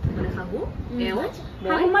মানে শাহু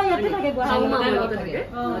এওঁ মই ইয়াতে থাকে গুৱাহাটীতে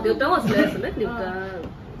দেউতাও আছিলে দেউতা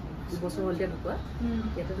দুবছৰ হ'ল ঢুকুৱা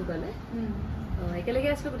ইয়াতে ঢুকালে একেলগে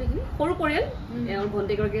আছিলো গোটেইখিনি সৰু পৰিয়াল এওঁৰ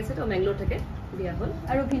ভণ্টিগৰাকী আছে তেওঁ বেংগলোৰ থাকে বিয়া হ'ল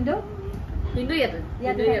আৰু ভিন্দু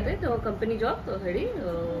ইয়াতে তেওঁ কোম্পানী জব হেৰি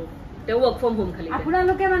তেওঁ ৱৰ্ক ফ্ৰম হোম খালি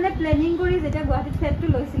আপোনালোকে মানে প্লেনিং কৰি যেতিয়া গুৱাহাটীত ফ্লেটটো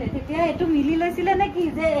লৈছিলে তেতিয়া এইটো মিলি লৈছিলে নে কি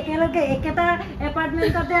যে একেলগে একেটা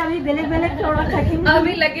এপাৰ্টমেণ্টতে আমি বেলেগ বেলেগ ফ্ল'ৰত থাকিম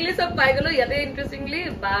আমি লাগিলে চব পাই গলো ইয়াতে ইণ্টাৰেষ্টিংলি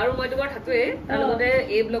বা আৰু মইতো বাৰু থাকোৱেই তাৰ লগতে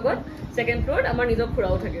এই ব্লগত ছেকেণ্ড ফ্ল'ৰত আমাৰ নিজৰ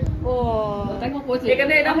খুৰাও থাকে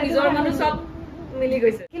সেইকাৰণে একদম নিজৰ মানুহ চব মিলি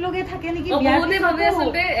গৈছে একেলগে থাকে নেকি ভাবে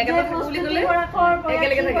আচলতে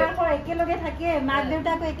একেলগে থাকে মাক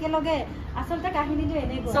দেউতাকো একেলগে আচলতে কাহিনীটো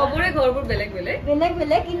এনেকুৱা চবৰে ঘৰবোৰ বেলেগ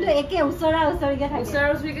বেলেগ কিন্তু একে ওচৰাওচৰিকে থাকে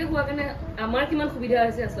ওচৰাওচৰিকে হোৱা কাৰণে আমাৰ কিমান সুবিধা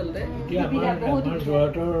হৈছে আচলতে আমাৰ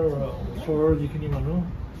যোৰহাটৰ ওচৰৰ যিখিনি মানুহ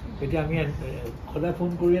এতিয়া আমি সদায় ফোন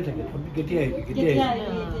কৰিয়ে থাকে কেতিয়া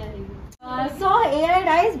আহিবি এয়াই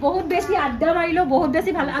ৰাইজ বহুত বেছি আড্ডা মাৰিলো বহুত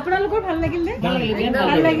বেছি ভাল আপোনালোকৰ ভাল লাগিলে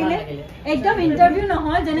একদম ইণ্টাৰভিউ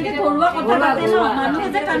নহয় যেনেকে ঘৰুৱা কথা পাতে ন মানুহে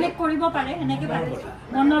যে কানেক্ট কৰিব পাৰে সেনেকে পাতিছো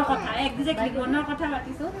মনৰ কথা একজেক্টলি মনৰ কথা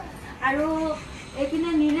পাতিছো আৰু এইপিনে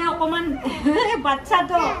নিলে অকমান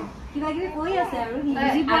বাচ্চাটো কিবা কিবি কৈ আছে আৰু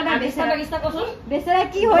বেচেৰা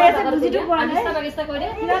কি হৈ আছে বুজিটো পোৱা নাই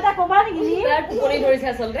কিবা এটা কবা নেকি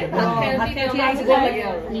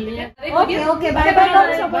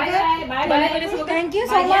থেংক ইউ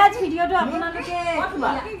ছ' মাছ ভিডিঅ'টো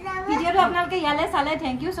আপোনালোকে ইয়ালৈ চালে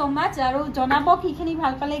থেংক ইউ ছ' মাছ আৰু জনাব কিখিনি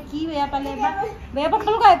ভাল পালে কি বেয়া পালে বা বেয়া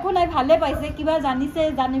পাবলগা একো নাই ভালে পাইছে কিবা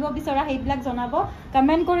জানিব বিচৰা সেইবিলাক জনাব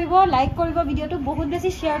কমেণ্ট কৰিব লাইক কৰিব ভিডিঅ'টো বহুত বেছি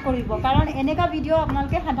শ্বেয়াৰ কৰিব কাৰণ এনেকুৱা ভিডিঅ'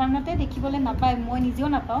 আপোনালোকে সাধাৰণতে দেখিবলৈ নাপায় মই নিজেও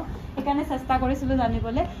নাপাওঁ সেইকাৰণে চেষ্টা কৰিছিলোঁ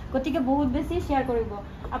জানিবলৈ গতিকে বহুত বেছি শ্বেয়াৰ কৰিব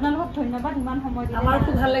আপোনালোকক ধন্যবাদ ইমান সময় দিলে আমাৰ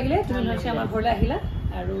খুব ভাল লাগিলে তুমি আমাৰ ঘৰলৈ আহিলা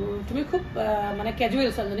আৰু তুমি খুব মানে কেজুৱেল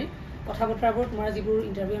ছোৱালীজনী কথা বতৰাবোৰ তোমাৰ যিবোৰ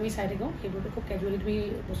ইণ্টাৰভিউ আমি চাই থাকোঁ সেইবোৰতো খুব কেজুৱেলি তুমি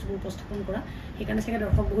বস্তুবোৰ উপস্থাপন কৰা সেইকাৰণে চাগে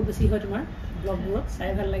দৰ্শক বহুত বেছি হয় তোমাৰ ব্লগবোৰত চাই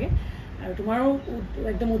ভাল লাগে আৰু তোমাৰো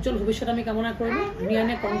একদম উজ্জ্বল ভৱিষ্যত আমি কামনা কৰিলোঁ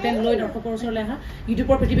ধুনীয়া কণ্টেণ্ট লৈ দৰ্শকৰ ওচৰলৈ আহা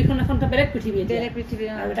ইউটিউবৰ পৃথিৱীখন এখন এটা বেলেগ পৃথিৱী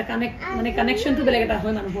আৰু এটা কানেকশ্যনটো বেলেগ এটা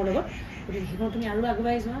হয় মানুহৰ লগত গতিকে সেইখন তুমি আৰু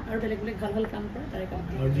আগুৱাই যোৱা আৰু বেলেগ ভাল কাম কৰা তাৰে কাম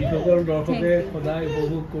আৰু যিসকল দৰ্শকে সদায়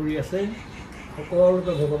উপভোগ কৰি আছে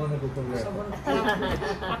সকলোকে ভগৱানে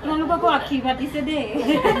আপোনালোককো আশীৰ্বাদ দিছে দেই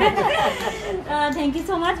থেংক ইউ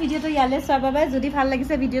ছ' মাছ ভিডিঅ'টো ইয়ালৈ চোৱাৰ বাবে যদি ভাল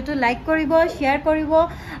লাগিছে ভিডিঅ'টো লাইক কৰিব শ্বেয়াৰ কৰিব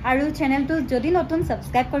আৰু চেনেলটো যদি নতুন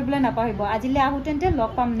ছাবস্ক্ৰাইব কৰিবলৈ নাপাহৰিব আজিলৈ আহোঁতে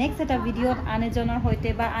লগ পাম নেক্সট এটা ভিডিঅ'ত আন এজনৰ সৈতে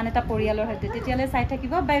বা আন এটা পৰিয়ালৰ সৈতে তেতিয়ালৈ চাই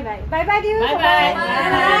থাকিব বাই বাই দিওঁ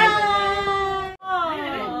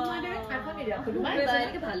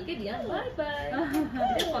ভালকে দিয়া বাই বাই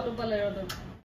ফটো পালে